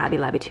bucks at Hobby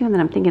Lobby too. And then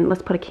I'm thinking,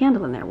 let's put a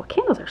candle in there. Well,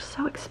 candles are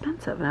so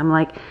expensive. And I'm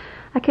like,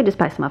 I could just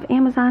buy some off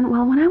Amazon.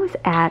 Well, when I was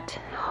at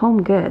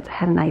Home Goods, I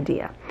had an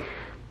idea.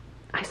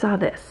 I saw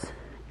this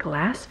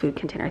glass food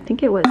container. I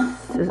think it was,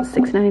 is it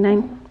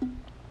 $6.99?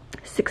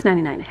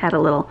 $6.99. It had a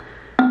little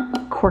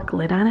cork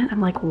lid on it. I'm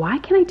like, why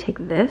can't I take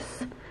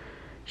this,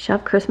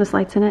 shove Christmas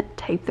lights in it,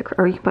 tape the,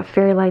 or you can put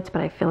fairy lights,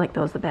 but I feel like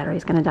the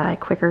battery's gonna die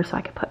quicker, so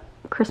I could put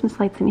Christmas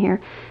lights in here,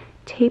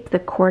 tape the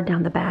cord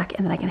down the back,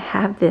 and then I can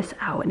have this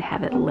out and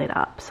have it lit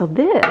up. So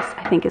this,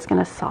 I think, is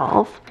gonna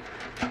solve,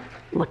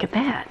 look at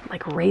that,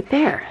 like right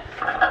there.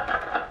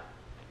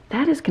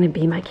 That is gonna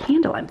be my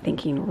candle, I'm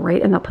thinking,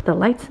 right, and I'll put the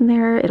lights in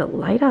there, it'll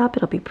light up,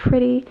 it'll be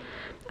pretty.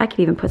 I could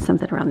even put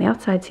something around the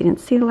outside so you didn't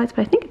see the lights,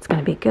 but I think it's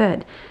gonna be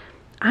good.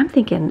 I'm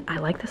thinking, I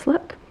like this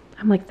look.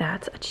 I'm like,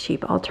 that's a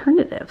cheap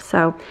alternative.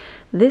 So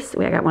this,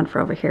 I got one for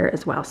over here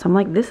as well. So I'm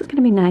like, this is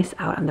gonna be nice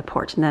out on the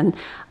porch. And then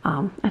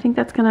I think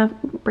that's gonna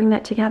bring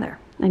that together.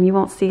 And you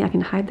won't see, I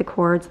can hide the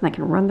cords and I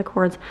can run the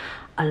cords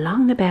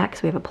along the back.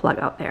 So we have a plug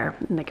out there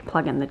and they can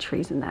plug in the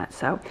trees and that.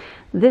 So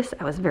this,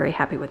 I was very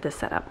happy with this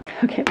setup.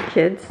 Okay, the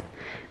kids,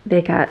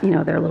 they got, you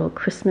know, their little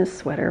Christmas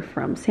sweater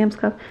from Sam's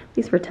Club.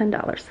 These were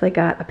 $10. So they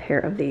got a pair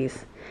of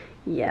these.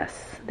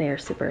 Yes, they are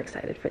super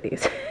excited for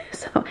these.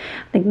 So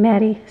I think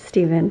Maddie,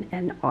 Steven,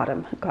 and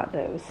Autumn got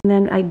those. And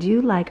then I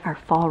do like our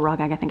fall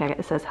rug. I think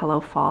it says Hello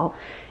Fall,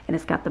 and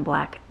it's got the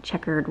black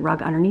checkered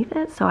rug underneath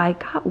it. So I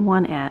got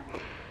one at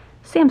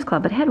Sam's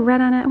Club, but it had red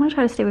on it. I want to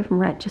try to stay away from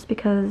red just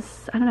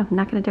because, I don't know, I'm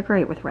not going to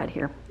decorate with red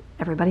here.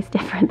 Everybody's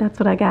different. That's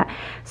what I got.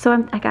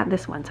 So I got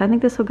this one. So I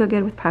think this will go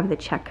good with probably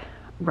the check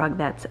rug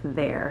that's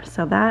there.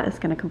 So that is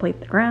going to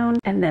complete the ground.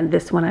 And then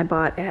this one I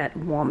bought at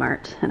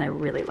Walmart, and I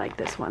really like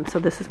this one. So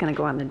this is going to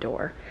go on the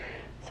door.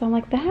 So I'm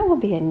like, that will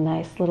be a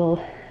nice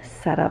little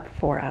setup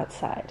for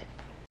outside.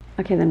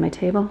 Okay, then my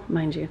table,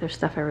 mind you, there's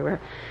stuff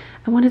everywhere.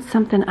 I wanted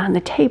something on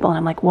the table, and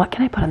I'm like, what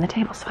can I put on the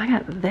table? So I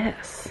got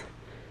this.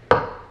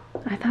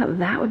 I thought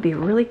that would be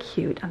really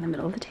cute on the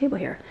middle of the table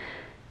here.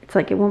 It's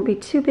like, it won't be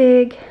too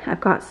big.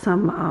 I've got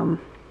some,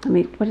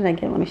 what did I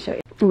get? Let me show you.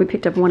 We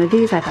picked up one of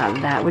these. I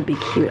thought that would be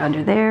cute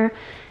under there.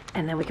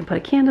 And then we can put a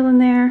candle in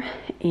there.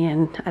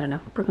 And I don't know,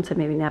 Brooklyn said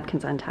maybe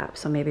napkins on top.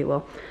 So maybe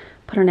we'll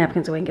put our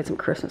napkins away and get some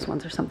Christmas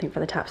ones or something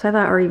for the top. So I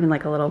thought, or even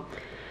like a little,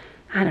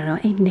 I don't know,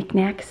 a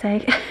knick-knack,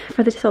 say,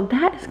 for the, so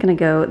that is gonna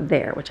go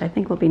there, which I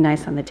think will be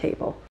nice on the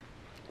table.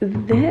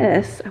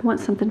 This, I want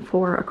something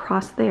for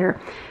across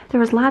there. There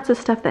was lots of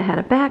stuff that had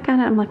a back on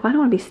it. I'm like, well, I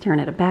don't wanna be staring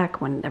at a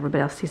back when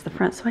everybody else sees the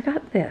front. So I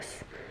got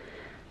this.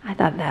 I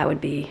thought that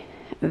would be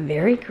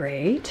very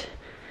great,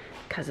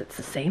 because it's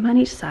the same on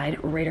each side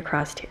right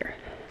across here.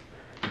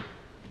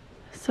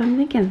 So I'm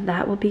thinking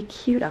that will be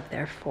cute up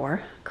there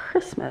for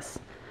Christmas.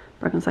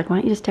 Brooklyn's like, why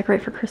don't you just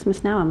decorate for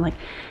Christmas now? I'm like,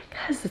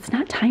 guys, it's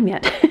not time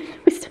yet.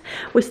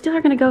 we still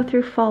are gonna go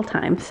through fall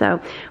time.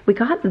 So we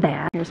got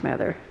that. Here's my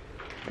other,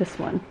 this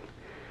one.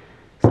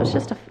 So it's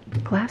just a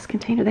glass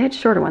container. They had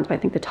shorter ones, but I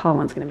think the tall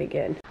one's gonna be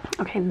good.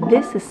 Okay,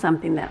 this is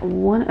something that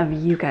one of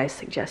you guys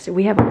suggested.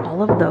 We have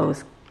all of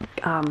those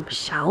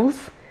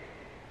shells,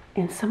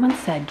 and someone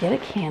said, get a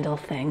candle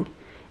thing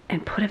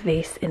and put a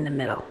vase in the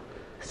middle.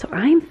 So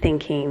I'm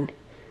thinking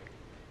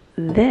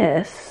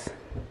this,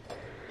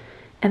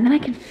 and then I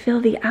can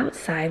fill the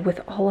outside with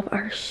all of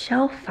our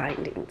shelf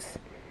findings.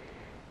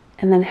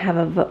 And then have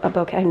a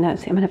bouquet. I'm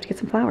gonna have to get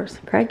some flowers.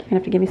 Craig, you're gonna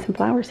have to give me some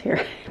flowers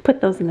here. Put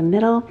those in the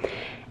middle.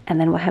 And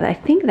then we'll have, I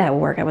think that will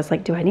work. I was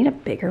like, do I need a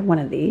bigger one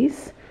of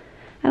these?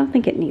 I don't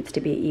think it needs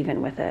to be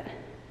even with it.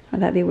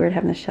 Would that be weird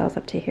having the shells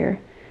up to here?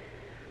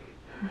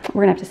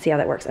 We're gonna have to see how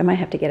that works. I might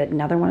have to get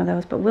another one of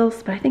those,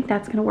 but I think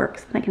that's gonna work.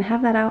 So I can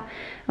have that out. I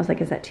was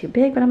like, is that too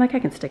big? But I'm like, I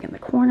can stick it in the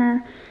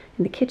corner,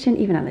 in the kitchen,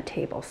 even on the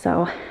table.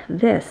 So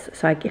this,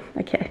 I can't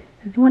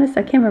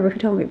remember who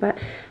told me, but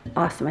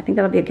awesome. I think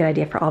that'll be a good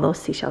idea for all those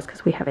seashells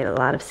because we have a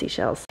lot of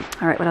seashells.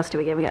 All right, what else do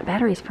we get? We got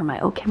batteries for my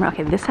old camera.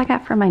 Okay, this I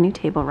got for my new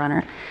table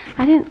runner.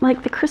 I didn't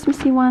like the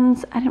Christmassy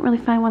ones. I didn't really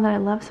find one that I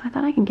love, so I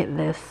thought I can get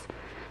this.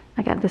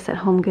 I got this at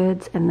Home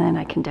Goods, and then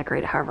I can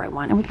decorate it however I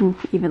want, and we can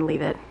even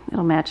leave it.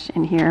 It'll match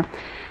in here.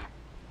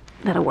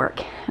 That'll work.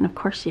 And of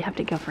course, you have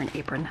to go for an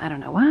apron. I don't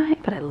know why,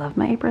 but I love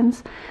my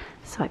aprons.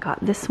 So I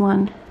got this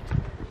one.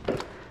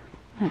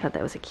 I thought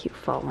that was a cute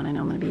fall one. I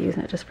know I'm going to be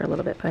using it just for a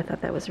little bit, but I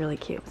thought that was really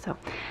cute. So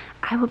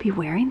I will be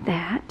wearing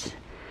that.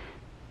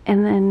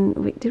 And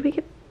then, did we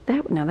get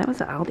that? No, that was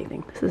an Aldi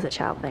thing. This is a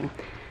child thing.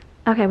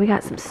 Okay, we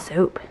got some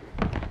soap.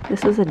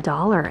 This was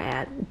 $1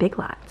 at Big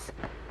Lots.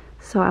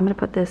 So I'm going to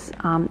put this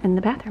in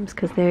the bathrooms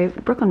because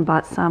Brooklyn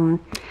bought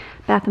some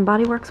Bath and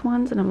Body Works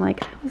ones, and I'm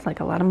like, that was like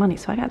a lot of money.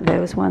 So I got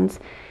those ones.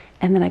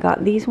 And then I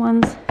got these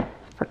ones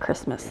for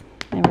Christmas.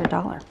 They were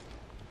 $1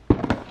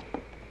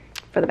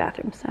 for the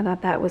bathrooms. I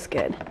thought that was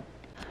good.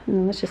 And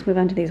then let's just move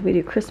on to these. We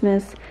do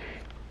Christmas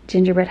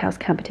gingerbread house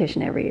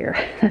competition every year.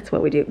 That's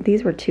what we do.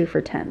 These were 2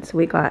 for $10. So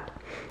we got,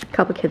 a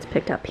couple kids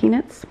picked up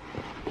peanuts.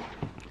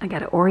 I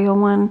got an Oreo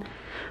one.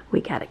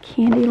 We got a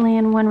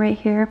Candyland one right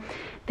here.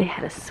 They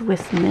had a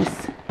Swiss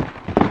Miss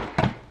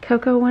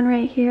Cocoa one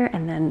right here.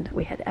 And then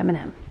we had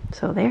M&M.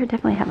 So they're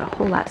definitely having a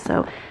whole lot.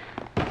 So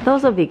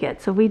those will be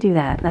good. So we do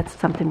that. That's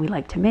something we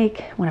like to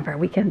make one of our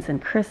weekends in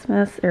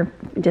Christmas or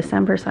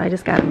December. So I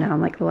just got them now.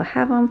 I'm like, we'll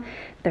have them.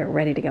 They're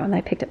ready to go. And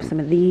I picked up some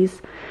of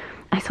these.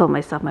 I told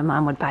myself my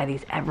mom would buy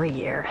these every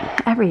year.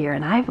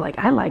 And I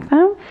like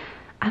them.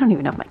 I don't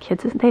even know if my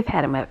kids, they've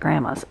had them at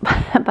grandma's.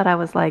 But I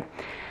was like,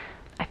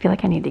 I feel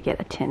like I need to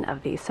get a tin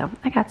of these. So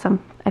I got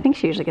some. I think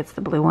she usually gets the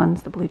blue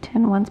ones, the blue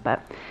tin ones,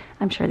 but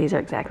I'm sure these are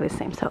exactly the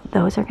same. So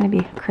those are going to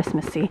be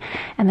Christmassy.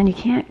 And then you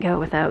can't go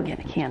without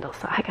getting a candle.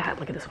 So I got,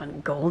 look at this one,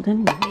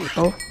 golden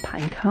maple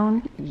pine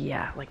cone.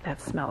 Yeah, like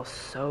that smells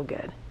so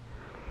good.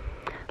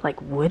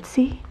 Like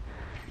woodsy,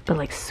 but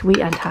like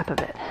sweet on top of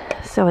it.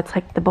 So it's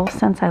like the both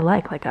scents I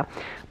like a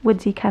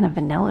woodsy kind of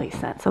vanilla-y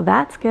scent. So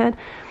that's good.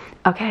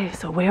 Okay,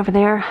 so way over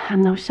there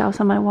on those shelves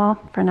on my wall,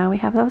 for now we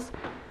have those.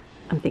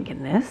 I'm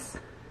thinking this.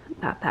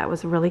 Thought that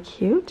was really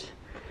cute.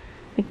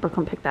 I think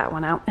Brooklyn picked that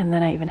one out. And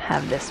then I even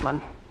have this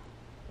one.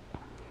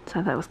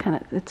 So that was kind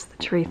of, it's the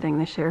tree thing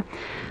this year.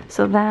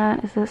 So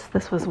that is this.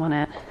 This was one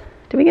at,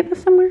 did we get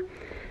this somewhere?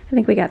 I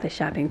think we got this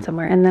shopping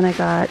somewhere. And then I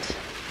got,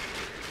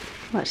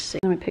 let's see.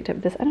 Then we picked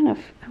up this. I don't know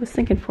if, I was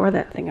thinking for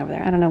that thing over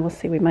there. I don't know. We'll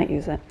see. We might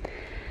use it.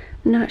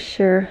 I'm not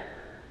sure.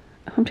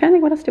 I'm trying to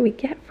think what else did we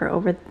get for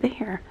over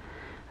there.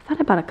 I thought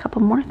I bought a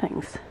couple more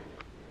things.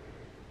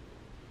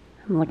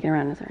 I'm looking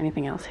around. Is there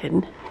anything else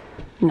hidden?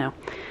 No.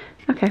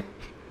 Okay.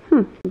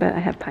 But I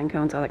have pine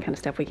cones, all that kind of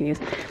stuff we can use.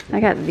 I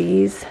got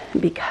these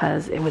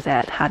because it was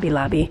at Hobby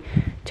Lobby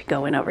to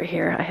go in over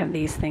here. I have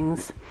these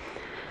things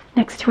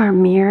next to our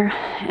mirror.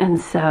 And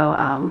so,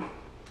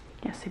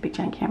 yeah, see, big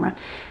giant camera.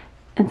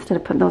 Instead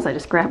of putting those, I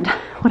just grabbed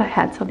what I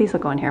had. So these will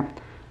go in here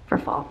for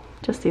fall.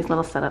 Just these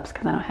little setups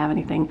because I don't have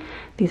anything.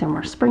 These are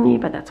more springy,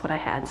 but that's what I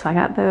had. So I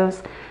got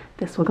those.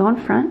 This will go in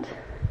front.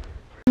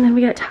 And then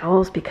we got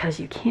towels because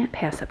you can't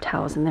pass up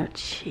towels and they're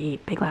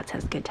cheap. Big Lots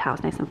has good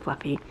towels, nice and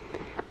fluffy.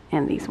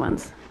 And these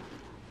ones.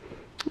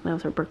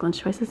 Those are Brooklyn's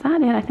choices. Is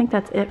that it? I think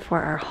that's it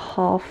for our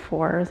haul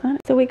 4, isn't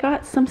it? So we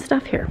got some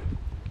stuff here.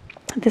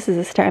 This is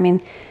a start. I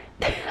mean,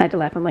 I had to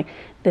laugh. I'm like,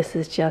 this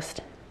is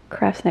just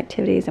crafts and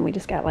activities. And we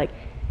just got like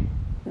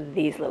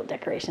these little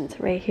decorations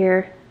right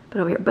here. But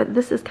over here. But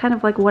this is kind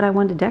of like what I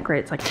wanted to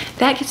decorate. It's like,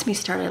 that gets me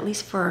started at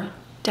least for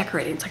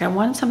decorating. It's like I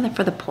wanted something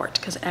for the porch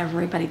because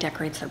everybody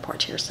decorates their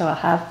porch here. So I'll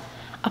have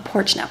a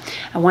porch now.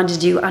 I wanted to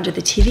do under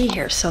the TV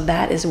here. So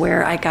that is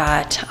where I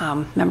got,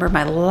 remember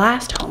my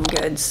last Home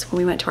Goods, when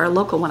we went to our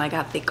local one, I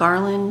got the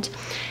garland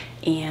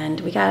and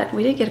we got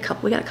a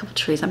couple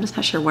trees. I'm just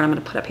not sure what I'm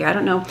gonna put up here. I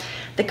don't know.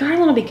 The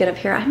garland will be good up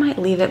here. I might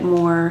leave it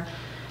more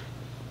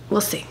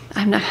we'll see.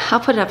 I'll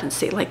put it up and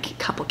see, like a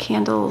couple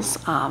candles.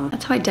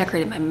 That's how I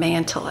decorated my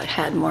mantle. I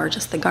had more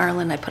just the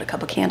garland. I put a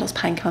couple candles,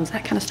 pine cones,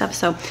 that kind of stuff.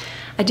 So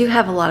I do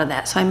have a lot of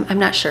that. So I'm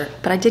not sure,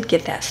 but I did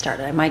get that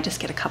started. I might just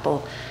get a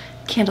couple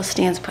candle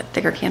stands, put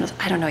thicker candles.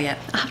 I don't know yet.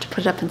 I'll have to put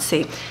it up and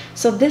see.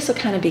 So this will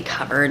kind of be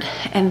covered.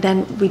 And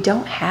then we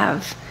don't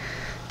have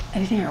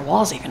anything on our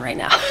walls even right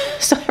now.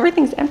 So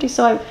everything's empty.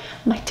 So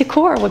my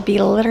decor would be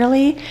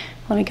literally,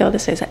 let me go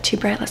this way. Is that too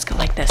bright? Let's go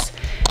like this.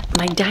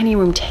 My dining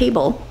room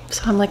table.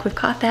 So I'm like, we've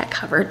got that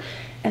covered.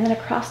 And then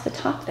across the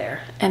top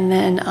there. And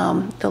then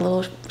the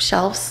little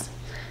shelves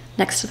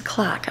next to the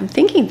clock. I'm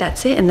thinking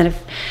that's it. And then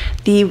if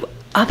the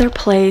other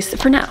place,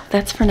 for now,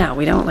 that's for now.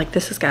 We don't, like,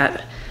 this has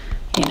got,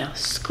 you know,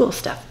 school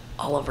stuff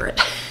all over it.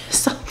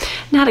 So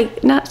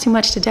not too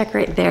much to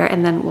decorate there.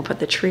 And then we'll put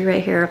the tree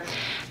right here.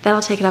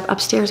 That'll take it up.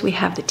 Upstairs we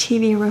have the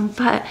TV room,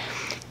 but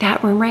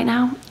that room right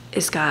now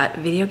has got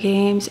video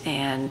games,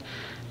 and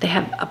they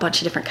have a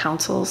bunch of different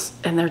consoles,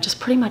 and they're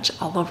just pretty much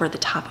all over the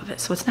top of it.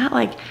 So it's not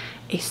like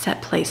a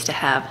set place to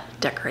have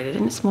decorated,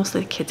 and it's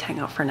mostly the kids hang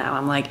out for now.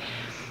 I'm like,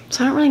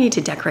 so I don't really need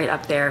to decorate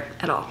up there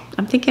at all.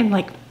 I'm thinking,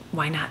 like,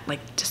 why not? Like,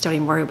 just don't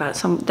even worry about it.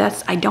 So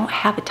I don't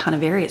have a ton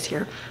of areas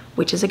here,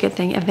 which is a good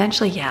thing.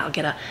 Eventually, yeah, I'll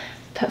get a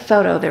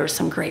photo. There were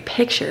some great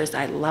pictures.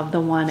 I love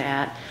the one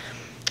at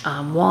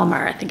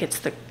Walmart. I think it's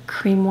the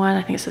cream one.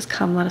 I think it says,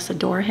 "Come, let us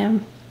adore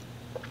him."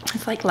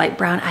 It's like light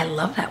brown. I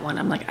love that one.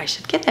 I'm like, I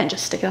should get that and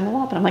just stick it on the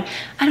wall. But I'm like,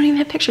 I don't even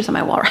have pictures on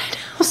my wall right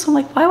now. So I'm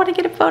like, why would I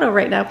get a photo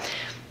right now?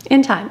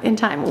 In time.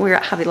 When we were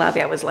at Hobby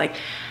Lobby, I was like,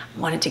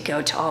 wanted to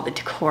go to all the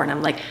decor, and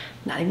I'm like,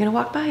 not even gonna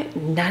walk by it,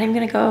 not even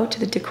gonna go to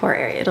the decor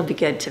area. It'll be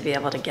good to be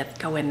able to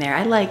go in there.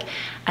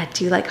 I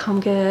do like Home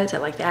Goods. I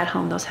like the At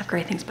Home. Those have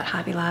great things, but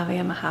Hobby Lobby,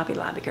 I'm a Hobby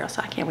Lobby girl,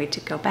 so I can't wait to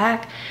go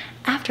back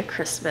after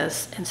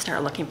Christmas and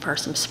start looking for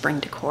some spring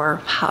decor,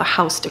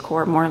 house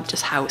decor, more of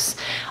just house,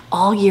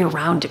 all year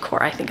round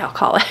decor, I think I'll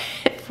call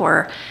it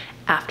for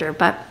after.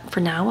 But for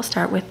now, we'll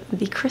start with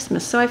the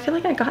Christmas. So I feel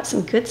like I got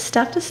some good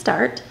stuff to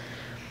start.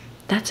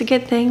 That's a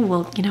good thing.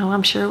 Well, you know,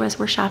 I'm sure as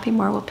we're shopping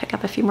more, we'll pick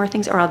up a few more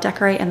things, or I'll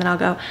decorate and then I'll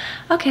go,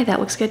 okay, that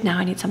looks good. Now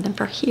I need something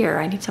for here.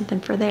 I need something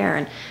for there.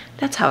 And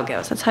that's how it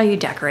goes. That's how you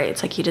decorate.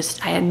 It's like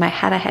in my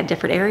head, I had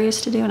different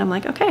areas to do, and I'm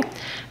like, okay,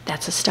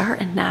 that's a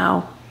start. And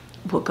now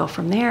we'll go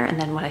from there. And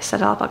then when I set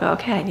it up, I'll go,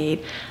 okay, I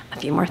need a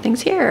few more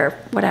things here, or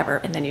whatever.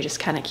 And then you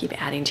just kind of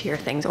keep adding to your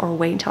things, or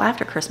wait until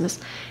after Christmas,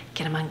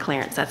 get them on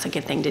clearance. That's a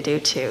good thing to do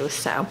too.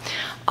 So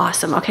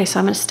awesome. Okay, so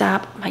I'm going to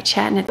stop my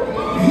chatting.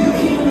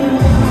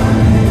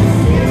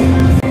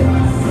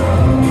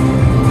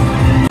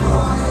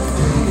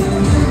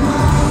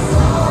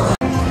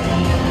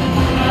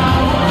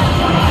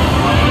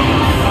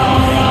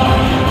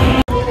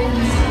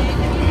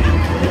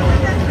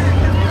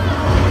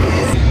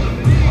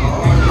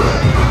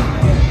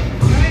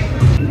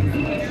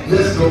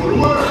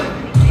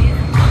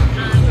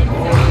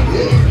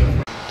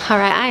 All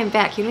right, I am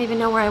back. You don't even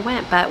know where I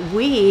went, but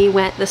we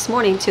went this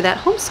morning to that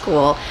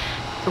homeschool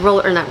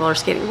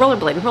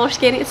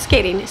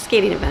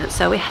skating event.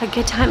 So we had a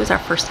good time. It was our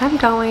first time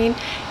going,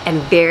 and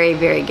very,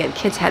 very good.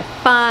 Kids had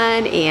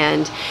fun,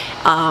 and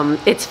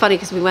it's funny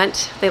because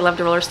they loved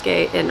to roller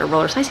skate,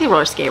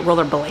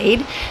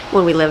 rollerblade.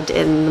 When we lived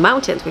in the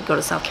mountains, we'd go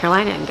to South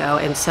Carolina and go,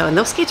 and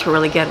those skates were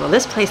really good. Well,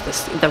 this place,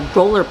 the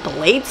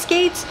rollerblade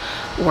skates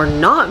were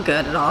not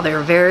good at all. They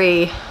were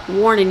very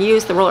worn and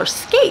used. The roller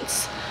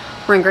skates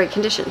were in great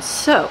condition.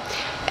 So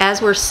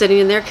as we're sitting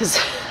in there, because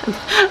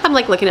I'm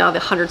like looking at all the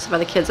hundreds of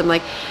other kids, I'm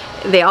like,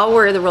 they all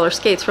were the roller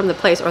skates from the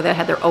place, or they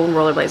had their own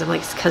rollerblades. I'm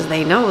like, because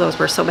they know those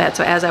were so bad.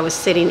 So as I was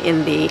sitting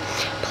in the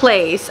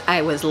place,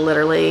 I was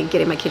literally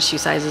getting my kids' shoe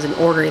sizes and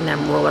ordering them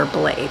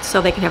rollerblades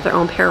so they can have their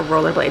own pair of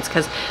rollerblades,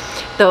 because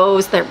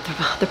those, they're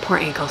poor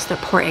ankles. They're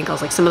poor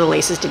ankles. Like, some of the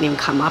laces didn't even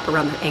come up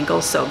around their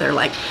ankles, so they're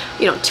like,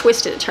 you know,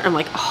 twisted and turned. I'm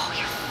like, oh,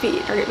 your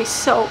feet are gonna be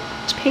so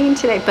much pain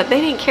today. But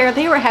they didn't care.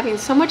 They were having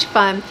so much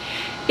fun.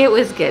 It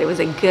was good. It was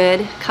a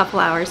good couple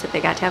hours that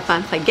they got to have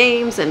fun, play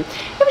games, and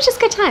it was just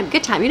a good time.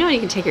 Good time. You know, you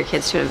can take your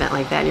kids to an event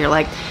like that, and you're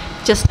like,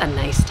 just a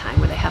nice time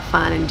where they have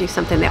fun and do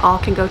something they all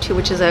can go to,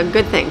 which is a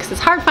good thing, because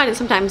it's hard finding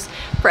sometimes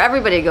for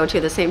everybody to go to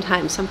at the same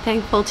time. So I'm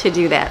thankful to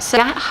do that. So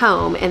I got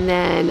home, and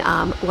then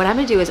what I'm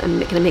gonna do is I'm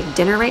gonna make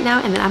dinner right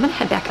now, and then I'm gonna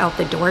head back out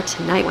the door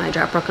tonight when I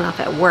drop Brooklyn off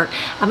at work.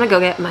 I'm gonna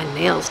go get my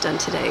nails done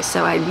today.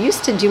 So I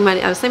used to do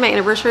I was saying my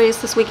anniversary is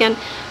this weekend.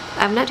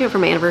 I'm not doing it for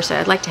my anniversary.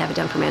 I'd like to have it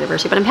done for my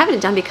anniversary, but I'm having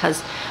it done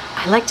because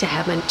I like to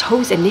have my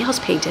toes and nails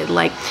painted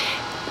like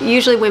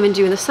usually women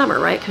do in the summer,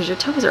 right? Because your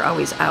toes are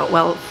always out.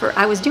 Well,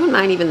 I was doing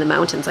mine even in the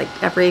mountains, like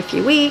every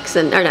few weeks,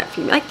 or not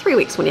few, like 3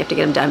 weeks when you have to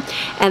get them done.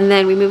 And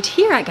then we moved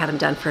here, I got them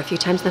done for a few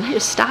times, then I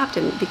just stopped,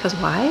 and because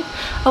why?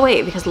 Oh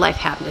wait, because life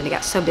happened and it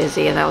got so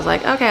busy, and I was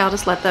like, okay, I'll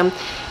just let them,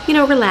 you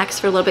know, relax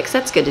for a little bit, because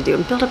that's good to do,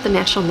 and build up the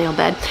natural nail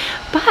bed.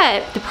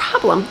 But the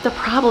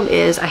problem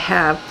is I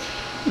have,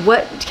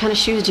 what kind of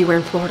shoes do you wear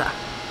in Florida?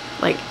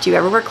 Like, do you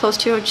ever wear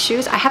closed-toed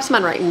shoes? I have some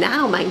on right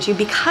now, mind you,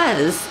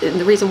 because, and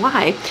the reason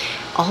why,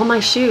 all my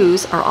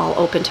shoes are all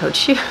open-toed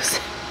shoes.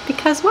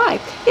 Because why?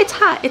 It's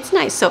hot, it's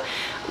nice. So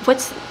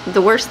what's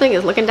the worst thing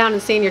is looking down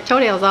and seeing your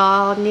toenails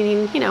all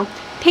needing, you know,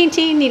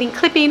 painting, needing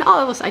clipping, all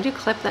of those. I do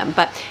clip them,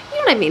 but you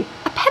know what I mean,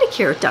 a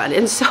pedicure done.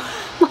 And so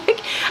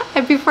like,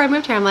 before I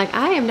moved here, I'm like,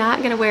 I am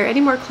not gonna wear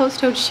any more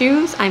closed-toed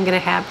shoes. I'm gonna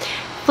have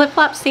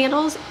flip-flop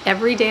sandals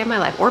every day of my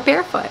life, or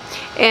barefoot.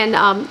 And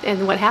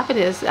what happened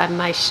is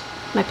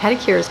my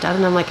pedicure is done,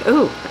 and I'm like,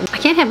 ooh, I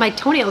can't have my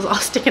toenails all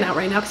sticking out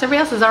right now because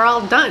everybody else's are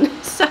all done.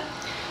 So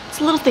it's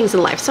little things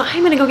in life. So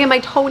I'm gonna go get my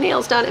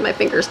toenails done and my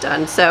fingers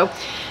done. So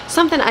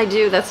something I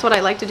do, that's what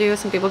I like to do.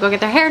 Some people go get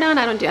their hair done.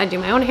 I do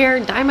my own hair,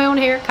 dye my own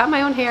hair, cut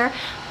my own hair.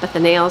 But the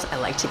nails, I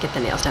like to get the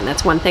nails done.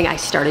 That's one thing I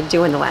started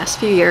doing the last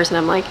few years, and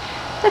I'm like,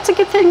 that's a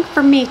good thing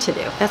for me to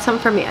do. That's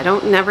something for me. I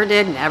never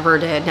did.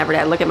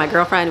 I look at my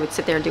girlfriend who would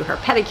sit there and do her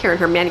pedicure and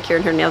her manicure,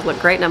 and her nails look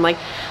great. And I'm like,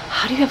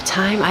 how do you have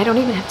time? I don't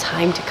even have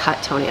time to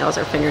cut toenails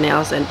or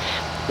fingernails. And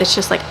it's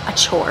just like a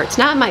chore. It's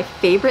not my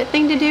favorite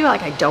thing to do.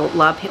 Like, I don't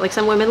love, like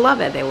some women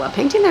love it. They love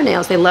painting their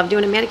nails. They love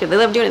doing a manicure. They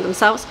love doing it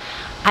themselves.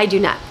 I do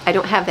not. I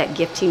don't have that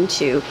gifting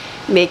to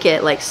make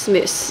it like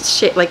smooth,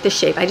 shape, like the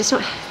shape. I just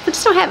don't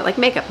have it. Like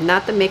makeup,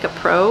 not the makeup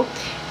pro.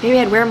 Maybe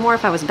I'd wear more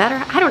if I was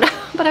better. I don't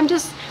know, but I'm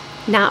just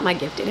not my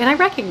gifting, and I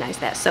recognize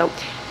that. So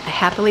I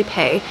happily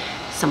pay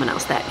someone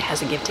else that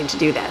has a gifting to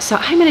do that. So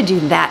I'm gonna do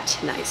that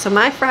tonight. So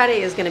my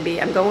Friday is gonna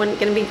be, I'm gonna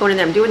be going in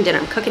there. I'm doing dinner.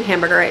 I'm cooking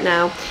hamburger right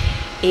now,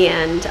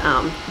 and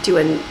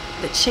doing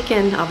the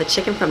chicken, all the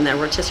chicken from the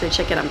rotisserie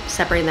chicken. I'm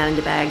separating that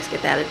into bags,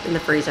 get that in the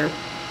freezer.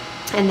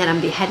 And then I'm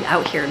gonna be heading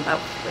out here in I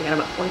got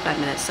about 45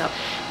 minutes. So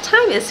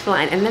time is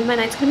flying. And then my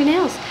night's gonna be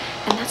nails.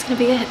 And that's gonna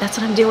be it. That's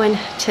what I'm doing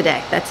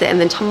today. That's it.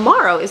 And then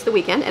tomorrow is the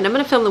weekend, and I'm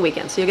gonna film the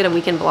weekend. So you'll get a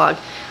weekend vlog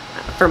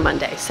for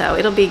Monday. So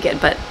it'll be good,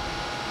 but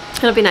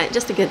it'll be nice.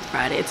 Just a good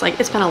Friday. It's like,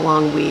 it's been a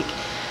long week.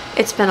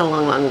 It's been a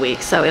long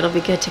week. So it'll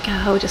be good to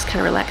go, just kind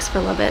of relax for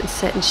a little bit and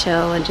sit and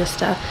chill and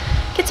just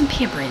get some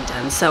pampering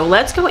done. So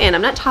let's go in.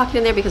 I'm not talking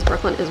in there because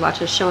Brooklyn is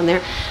watching a show in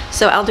there.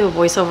 So I'll do a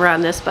voiceover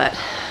on this, but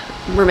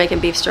we're making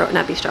not beef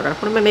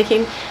stroganoff. What am I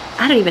making?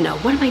 I don't even know.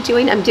 What am I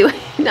doing? I'm doing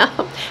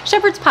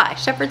shepherd's pie,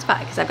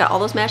 because I've got all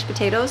those mashed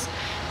potatoes.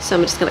 So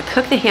I'm just gonna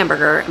cook the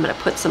hamburger. I'm gonna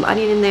put some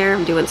onion in there.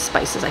 I'm doing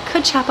spices. I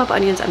could chop up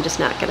onions. I'm just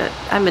not gonna,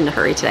 I'm in a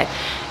hurry today.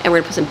 And we're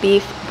gonna put some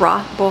beef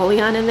broth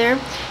bouillon in there.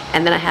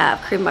 And then I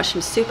have cream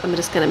mushroom soup. I'm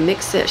just gonna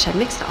mix it. Should I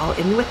mix it all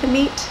in with the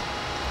meat?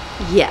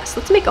 Yes,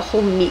 let's make a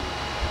whole meat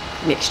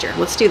mixture.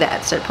 Let's do that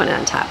instead of putting it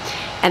on top.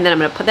 And then I'm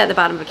gonna put that at the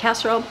bottom of a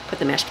casserole, put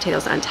the mashed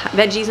potatoes on top,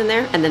 veggies in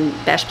there, and then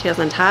mashed potatoes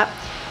on top.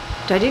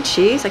 Do I do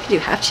cheese? I could do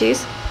half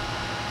cheese.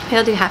 Maybe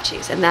I'll do half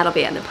cheese, and that'll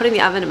be it. And then put it in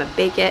the oven, I'm gonna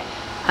bake it.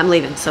 I'm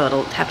leaving, so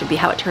it'll have to be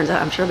how it turns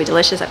out. I'm sure it'll be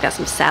delicious. I've got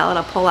some salad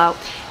I'll pull out,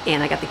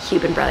 and I got the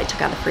Cuban bread I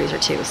took out of the freezer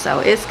too. So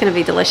it's gonna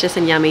be delicious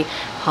and yummy.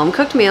 Home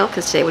cooked meal,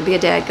 because today would be a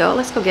day I'd go,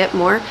 let's go get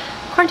more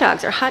corn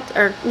dogs or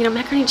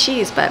macaroni and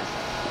cheese. But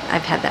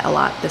I've had that a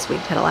lot this week.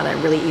 Had a lot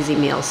of really easy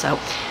meals, so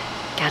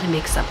gotta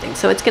make something.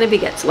 So it's gonna be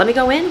good. So let me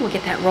go in, we'll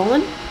get that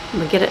rolling. I'm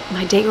gonna get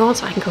my day rolling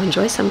so I can go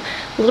enjoy a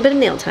little bit of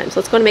nail time. So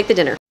let's go and make the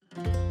dinner.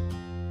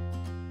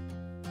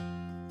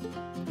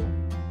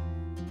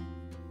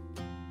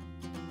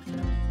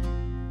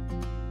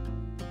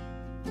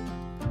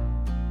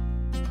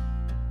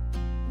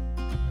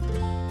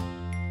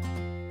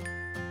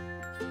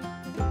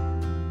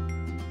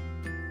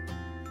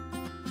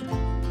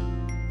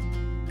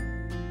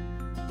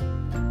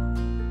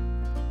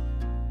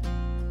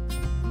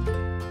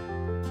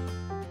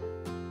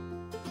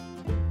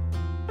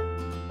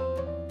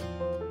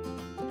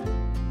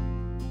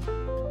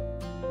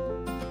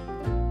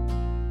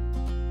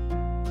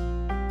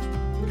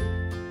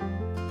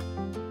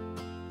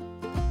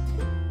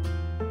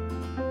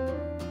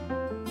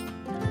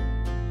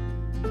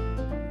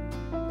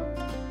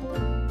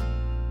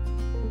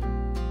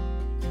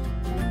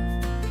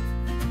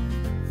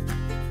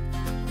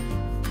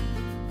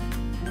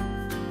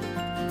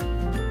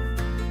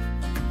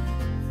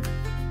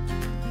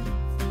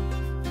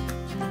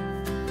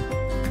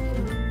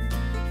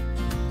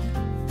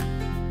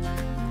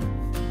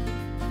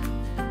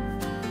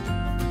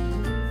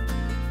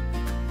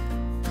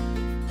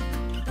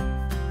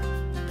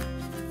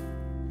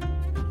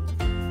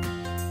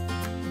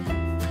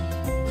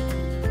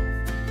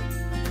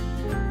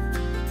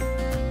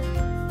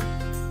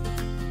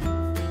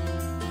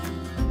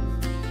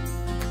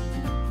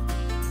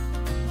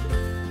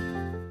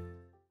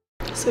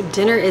 So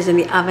dinner is in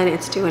the oven,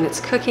 it's doing its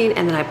cooking,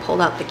 and then I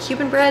pulled out the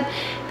Cuban bread.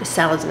 The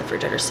salad's in the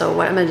refrigerator. So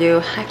what I'm gonna do,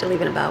 I have to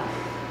leave in about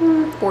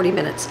 40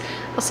 minutes.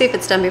 I'll see if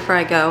it's done before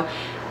I go,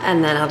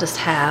 and then I'll just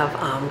have,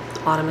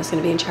 Autumn is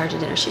gonna be in charge of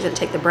dinner. She's gonna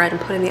take the bread and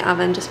put it in the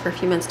oven just for a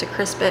few minutes to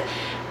crisp it,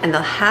 and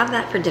they'll have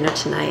that for dinner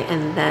tonight,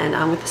 and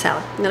then with the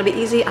salad. And it'll be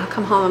easy. I'll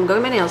come home, I'm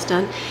going my nails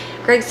done.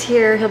 Greg's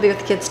here, he'll be with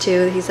the kids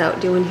too. He's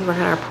out he's working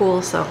on our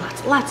pool, so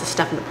lots of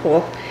stuff in the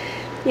pool.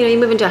 You know, you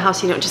move into a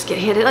house, you don't just get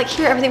handed, like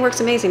here, everything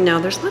works amazing. No,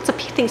 there's lots of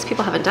things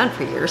people haven't done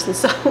for years. And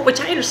so, which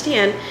I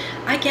understand,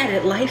 I get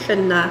it, life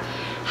and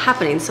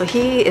happening. So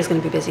he is gonna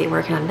be busy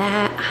working on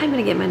that. I'm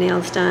gonna get my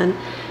nails done.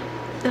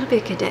 It'll be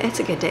a good day. It's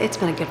a good day. It's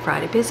been a good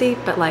Friday. Busy,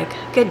 but like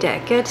good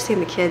day. Good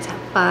seeing the kids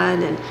have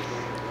fun and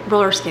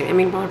roller skating. I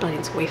mean,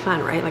 rollerblading's way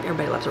fun, right? Like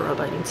everybody loves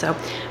rollerblading. So,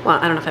 well,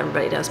 I don't know if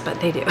everybody does, but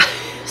they do.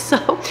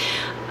 So,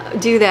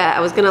 do that.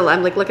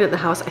 I'm like looking at the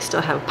house. I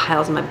still have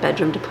piles in my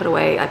bedroom to put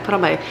away. I put all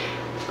my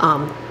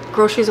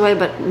groceries away,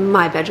 but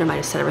my bedroom, I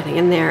just set everything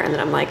in there. And then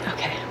I'm like,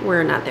 okay,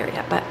 we're not there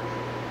yet, but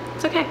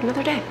it's okay.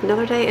 Another day.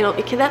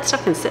 That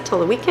stuff can sit till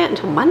the weekend,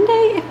 until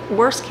Monday.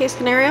 Worst case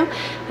scenario.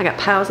 I got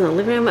piles in the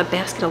living room, a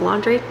basket of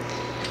laundry.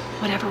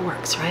 Whatever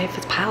works, right? If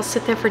it's piles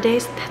sit there for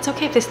days, that's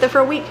okay. If they sit there for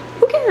a week,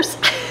 who cares?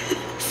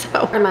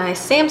 So my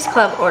Sam's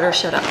Club order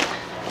showed up.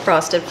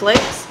 Frosted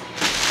Flakes,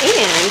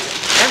 and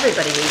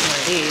everybody needs one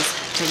of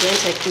these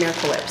gigantic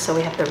Miracle Whip. So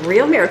we have the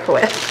real Miracle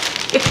Whip.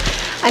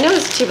 I know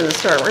it's cheap in the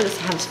store. We're just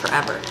have this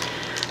forever,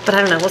 but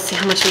I don't know. We'll see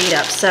how much we eat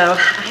up. So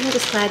I'm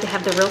just glad to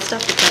have the real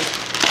stuff because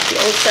the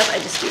old stuff I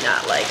just do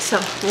not like. So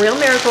real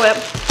Miracle Whip,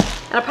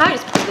 and I'll probably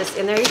just put this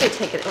in there. You can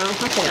take it. Well, I'll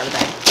take it out of the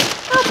bag.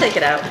 I'll take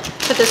it out.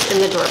 Put this in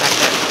the drawer back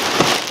there.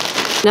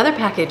 Another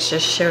package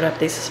just showed up.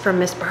 This is from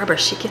Miss Barbara.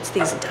 She gets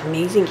these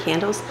amazing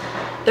candles.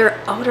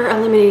 They're odor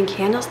eliminating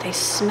candles. They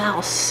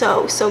smell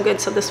so good.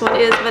 So this one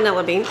is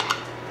vanilla bean.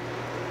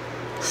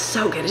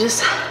 So good. It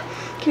just,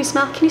 can you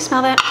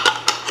smell that?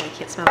 I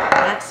can't smell it.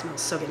 That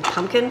smells so good.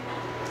 Pumpkin.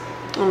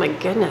 Oh my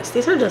goodness.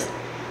 These are just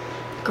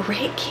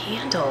great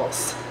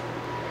candles.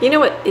 You know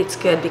what? It's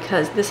good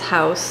because this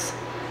house,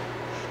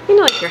 you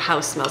know, like your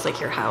house smells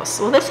like your house.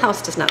 Well, this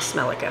house does not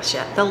smell like us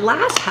yet. The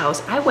last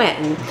house, I went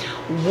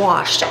and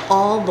washed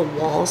all the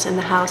walls in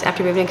the house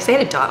after moving in because they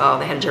had a dog. Oh,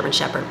 they had a German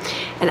Shepherd.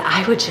 And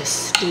I would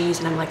just sneeze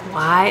and I'm like,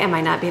 why am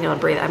I not being able to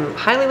breathe? I'm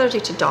highly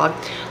allergic to dog.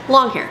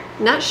 Long hair,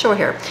 not short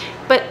hair.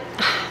 But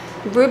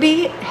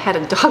Ruby had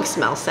a dog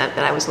smell scent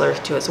that I was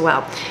allergic to as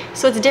well.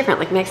 So it's different.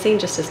 Like Maxine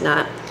just is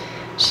not,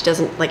 she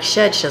doesn't like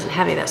shed. She doesn't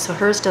have any of that. So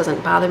hers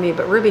doesn't bother me.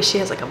 But Ruby, she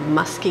has like a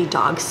musky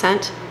dog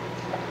scent.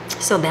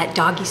 So that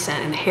doggy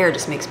scent and the hair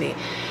just makes me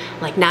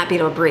like not be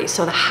able to breathe.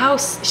 So the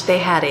house, they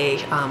had a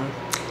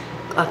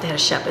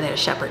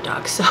shepherd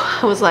dog. So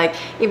I was like,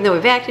 even though we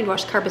vacuumed,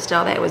 washed carpets, did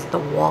all that, it was the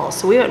walls.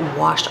 So we went and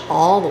washed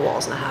all the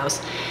walls in the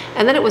house.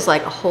 And then it was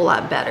like a whole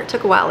lot better. It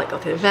took a while to go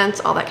through the vents,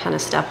 all that kind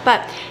of stuff.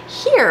 But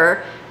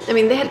here, I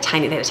mean, they had a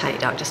tiny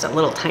dog, just a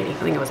little tiny, I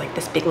think it was like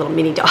this big little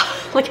mini dog,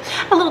 like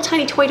a little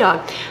tiny toy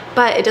dog.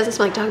 But it doesn't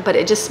smell like dog, but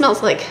it just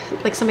smells like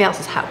somebody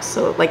else's house.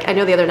 So like, I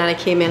know the other night I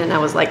came in and I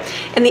was like,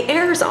 and the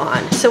air's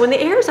on. So when the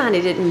air's on,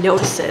 I didn't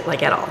notice it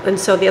like at all. And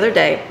so the other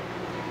day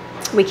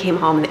we came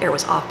home and the air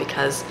was off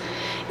because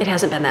it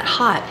hasn't been that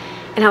hot.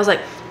 And I was like,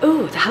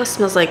 ooh, the house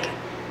smells like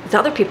the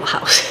other people's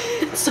house.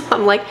 So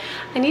I'm like,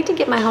 I need to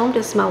get my home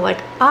to smell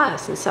like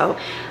us. And so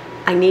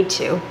I need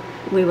to,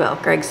 we will.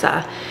 Greg's,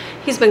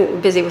 he's been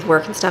busy with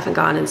work and stuff and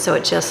gone. And so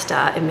it just,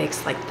 it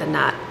makes like the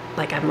not,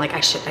 like I'm like,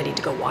 I need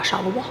to go wash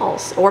all the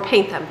walls or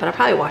paint them, but I'll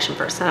probably wash them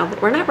first.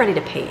 We're not ready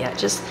to paint yet.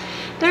 Just,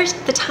 there's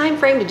the time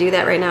frame to do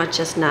that right now. It's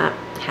just not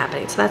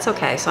happening. So that's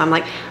okay. So I'm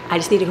like, I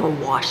just need to go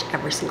and wash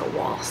every single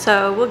wall.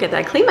 So we'll get that.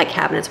 I cleaned my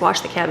cabinets,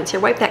 washed the cabinets here,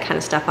 wipe that kind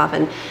of stuff off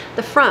in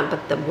the front,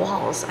 but the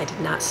walls I did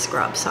not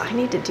scrub. So I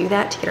need to do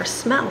that to get our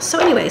smell. So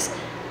anyways,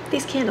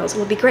 these candles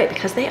will be great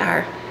because they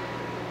are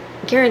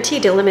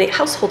guaranteed to eliminate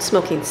household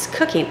smoking,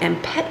 cooking,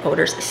 and pet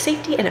odors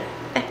safely and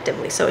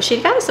effectively. So she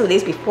got us some of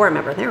these before,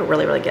 remember, they were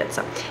really good.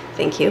 So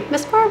thank you,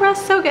 Miss Barbara,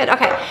 so good.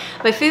 Okay,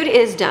 my food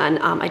is done.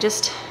 I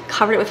just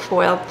covered it with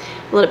foil,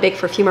 let it bake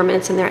for a few more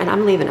minutes in there, and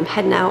I'm leaving. I'm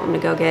heading out. I'm gonna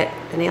go get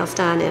the nails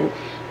done and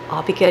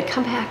I'll be good.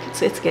 Come back,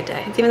 it's a good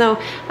day. Even though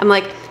I'm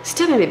like,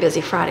 still gonna be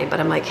busy Friday, but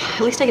I'm like,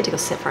 at least I get to go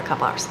sit for a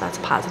couple hours, so that's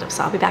positive.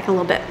 So I'll be back in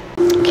a little bit.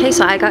 Okay,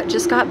 so I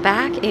just got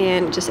back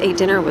and just ate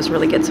dinner. It was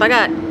really good. So I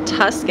got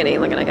Tuscany,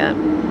 look at I got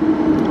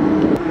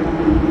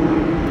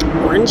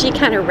orangey,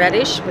 kind of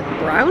reddish with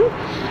brown.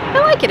 I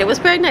like it. It was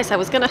very nice. I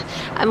was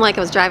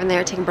driving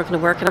there, taking Brooklyn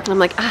to work, and I'm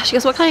like, she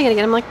goes, what kind are you gonna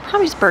get? I'm like,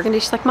 probably just burgundy.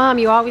 She's like, Mom,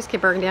 you always get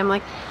burgundy. I'm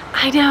like,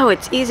 I know,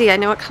 it's easy. I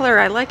know what color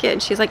I like it.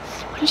 And she's like,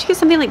 why don't you get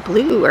something like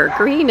blue or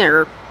green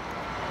or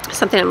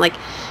something? I'm like,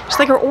 she's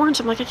like, or orange.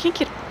 I'm like, I can't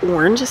get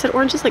orange. I said,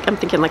 orange is like, I'm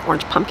thinking like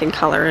orange pumpkin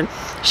color. And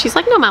she's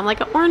like, no, Mom,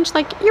 like an orange,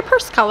 like your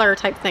purse color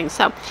type thing.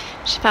 So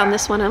she found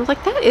this one and I was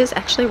like, that is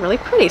actually really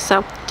pretty.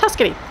 So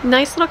Tuscany,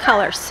 nice little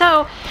color.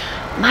 So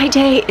my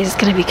day is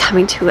gonna be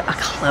coming to a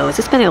close.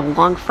 It's been a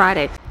long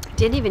Friday.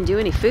 Didn't even do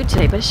any food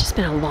today, but it's just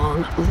been a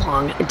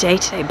long day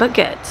today, but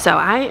good. So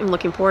I am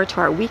looking forward to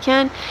our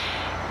weekend.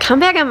 Come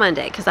back on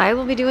Monday because I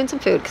will be doing some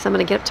food because I'm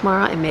going to get up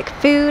tomorrow and make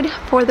food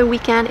for the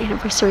weekend,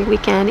 anniversary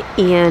weekend,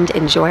 and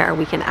enjoy our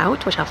weekend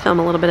out, which I'll film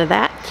a little bit of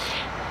that.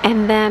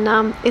 And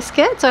then it's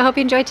good. So I hope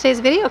you enjoyed today's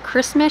video.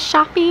 Christmas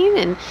shopping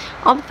and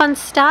all the fun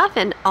stuff.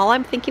 And all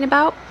I'm thinking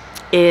about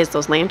is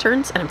those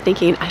lanterns, and I'm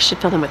thinking I should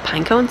fill them with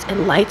pine cones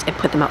and lights and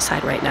put them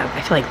outside right now.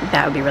 I feel like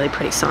that would be really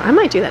pretty. So I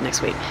might do that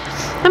next week.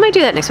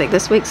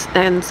 This week's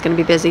and it's going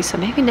to be busy, so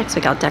maybe next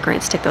week I'll decorate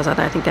and stick those out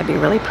there. I think that'd be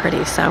really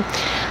pretty. So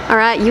all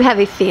right, you have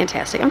a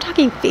fantastic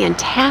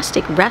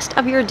rest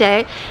of your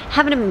day.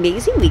 Have an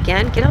amazing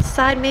weekend. Get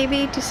outside,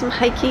 maybe do some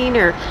hiking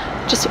or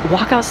just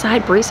walk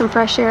outside, breathe some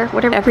fresh air,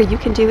 whatever you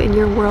can do in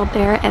your world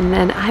there. And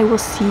then I will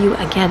see you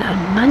again on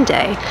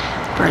Monday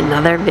for for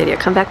another video.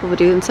 Come back, we'll be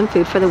doing some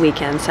food for the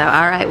weekend. So,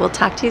 all right, we'll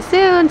talk to you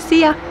soon.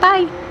 See ya.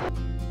 Bye.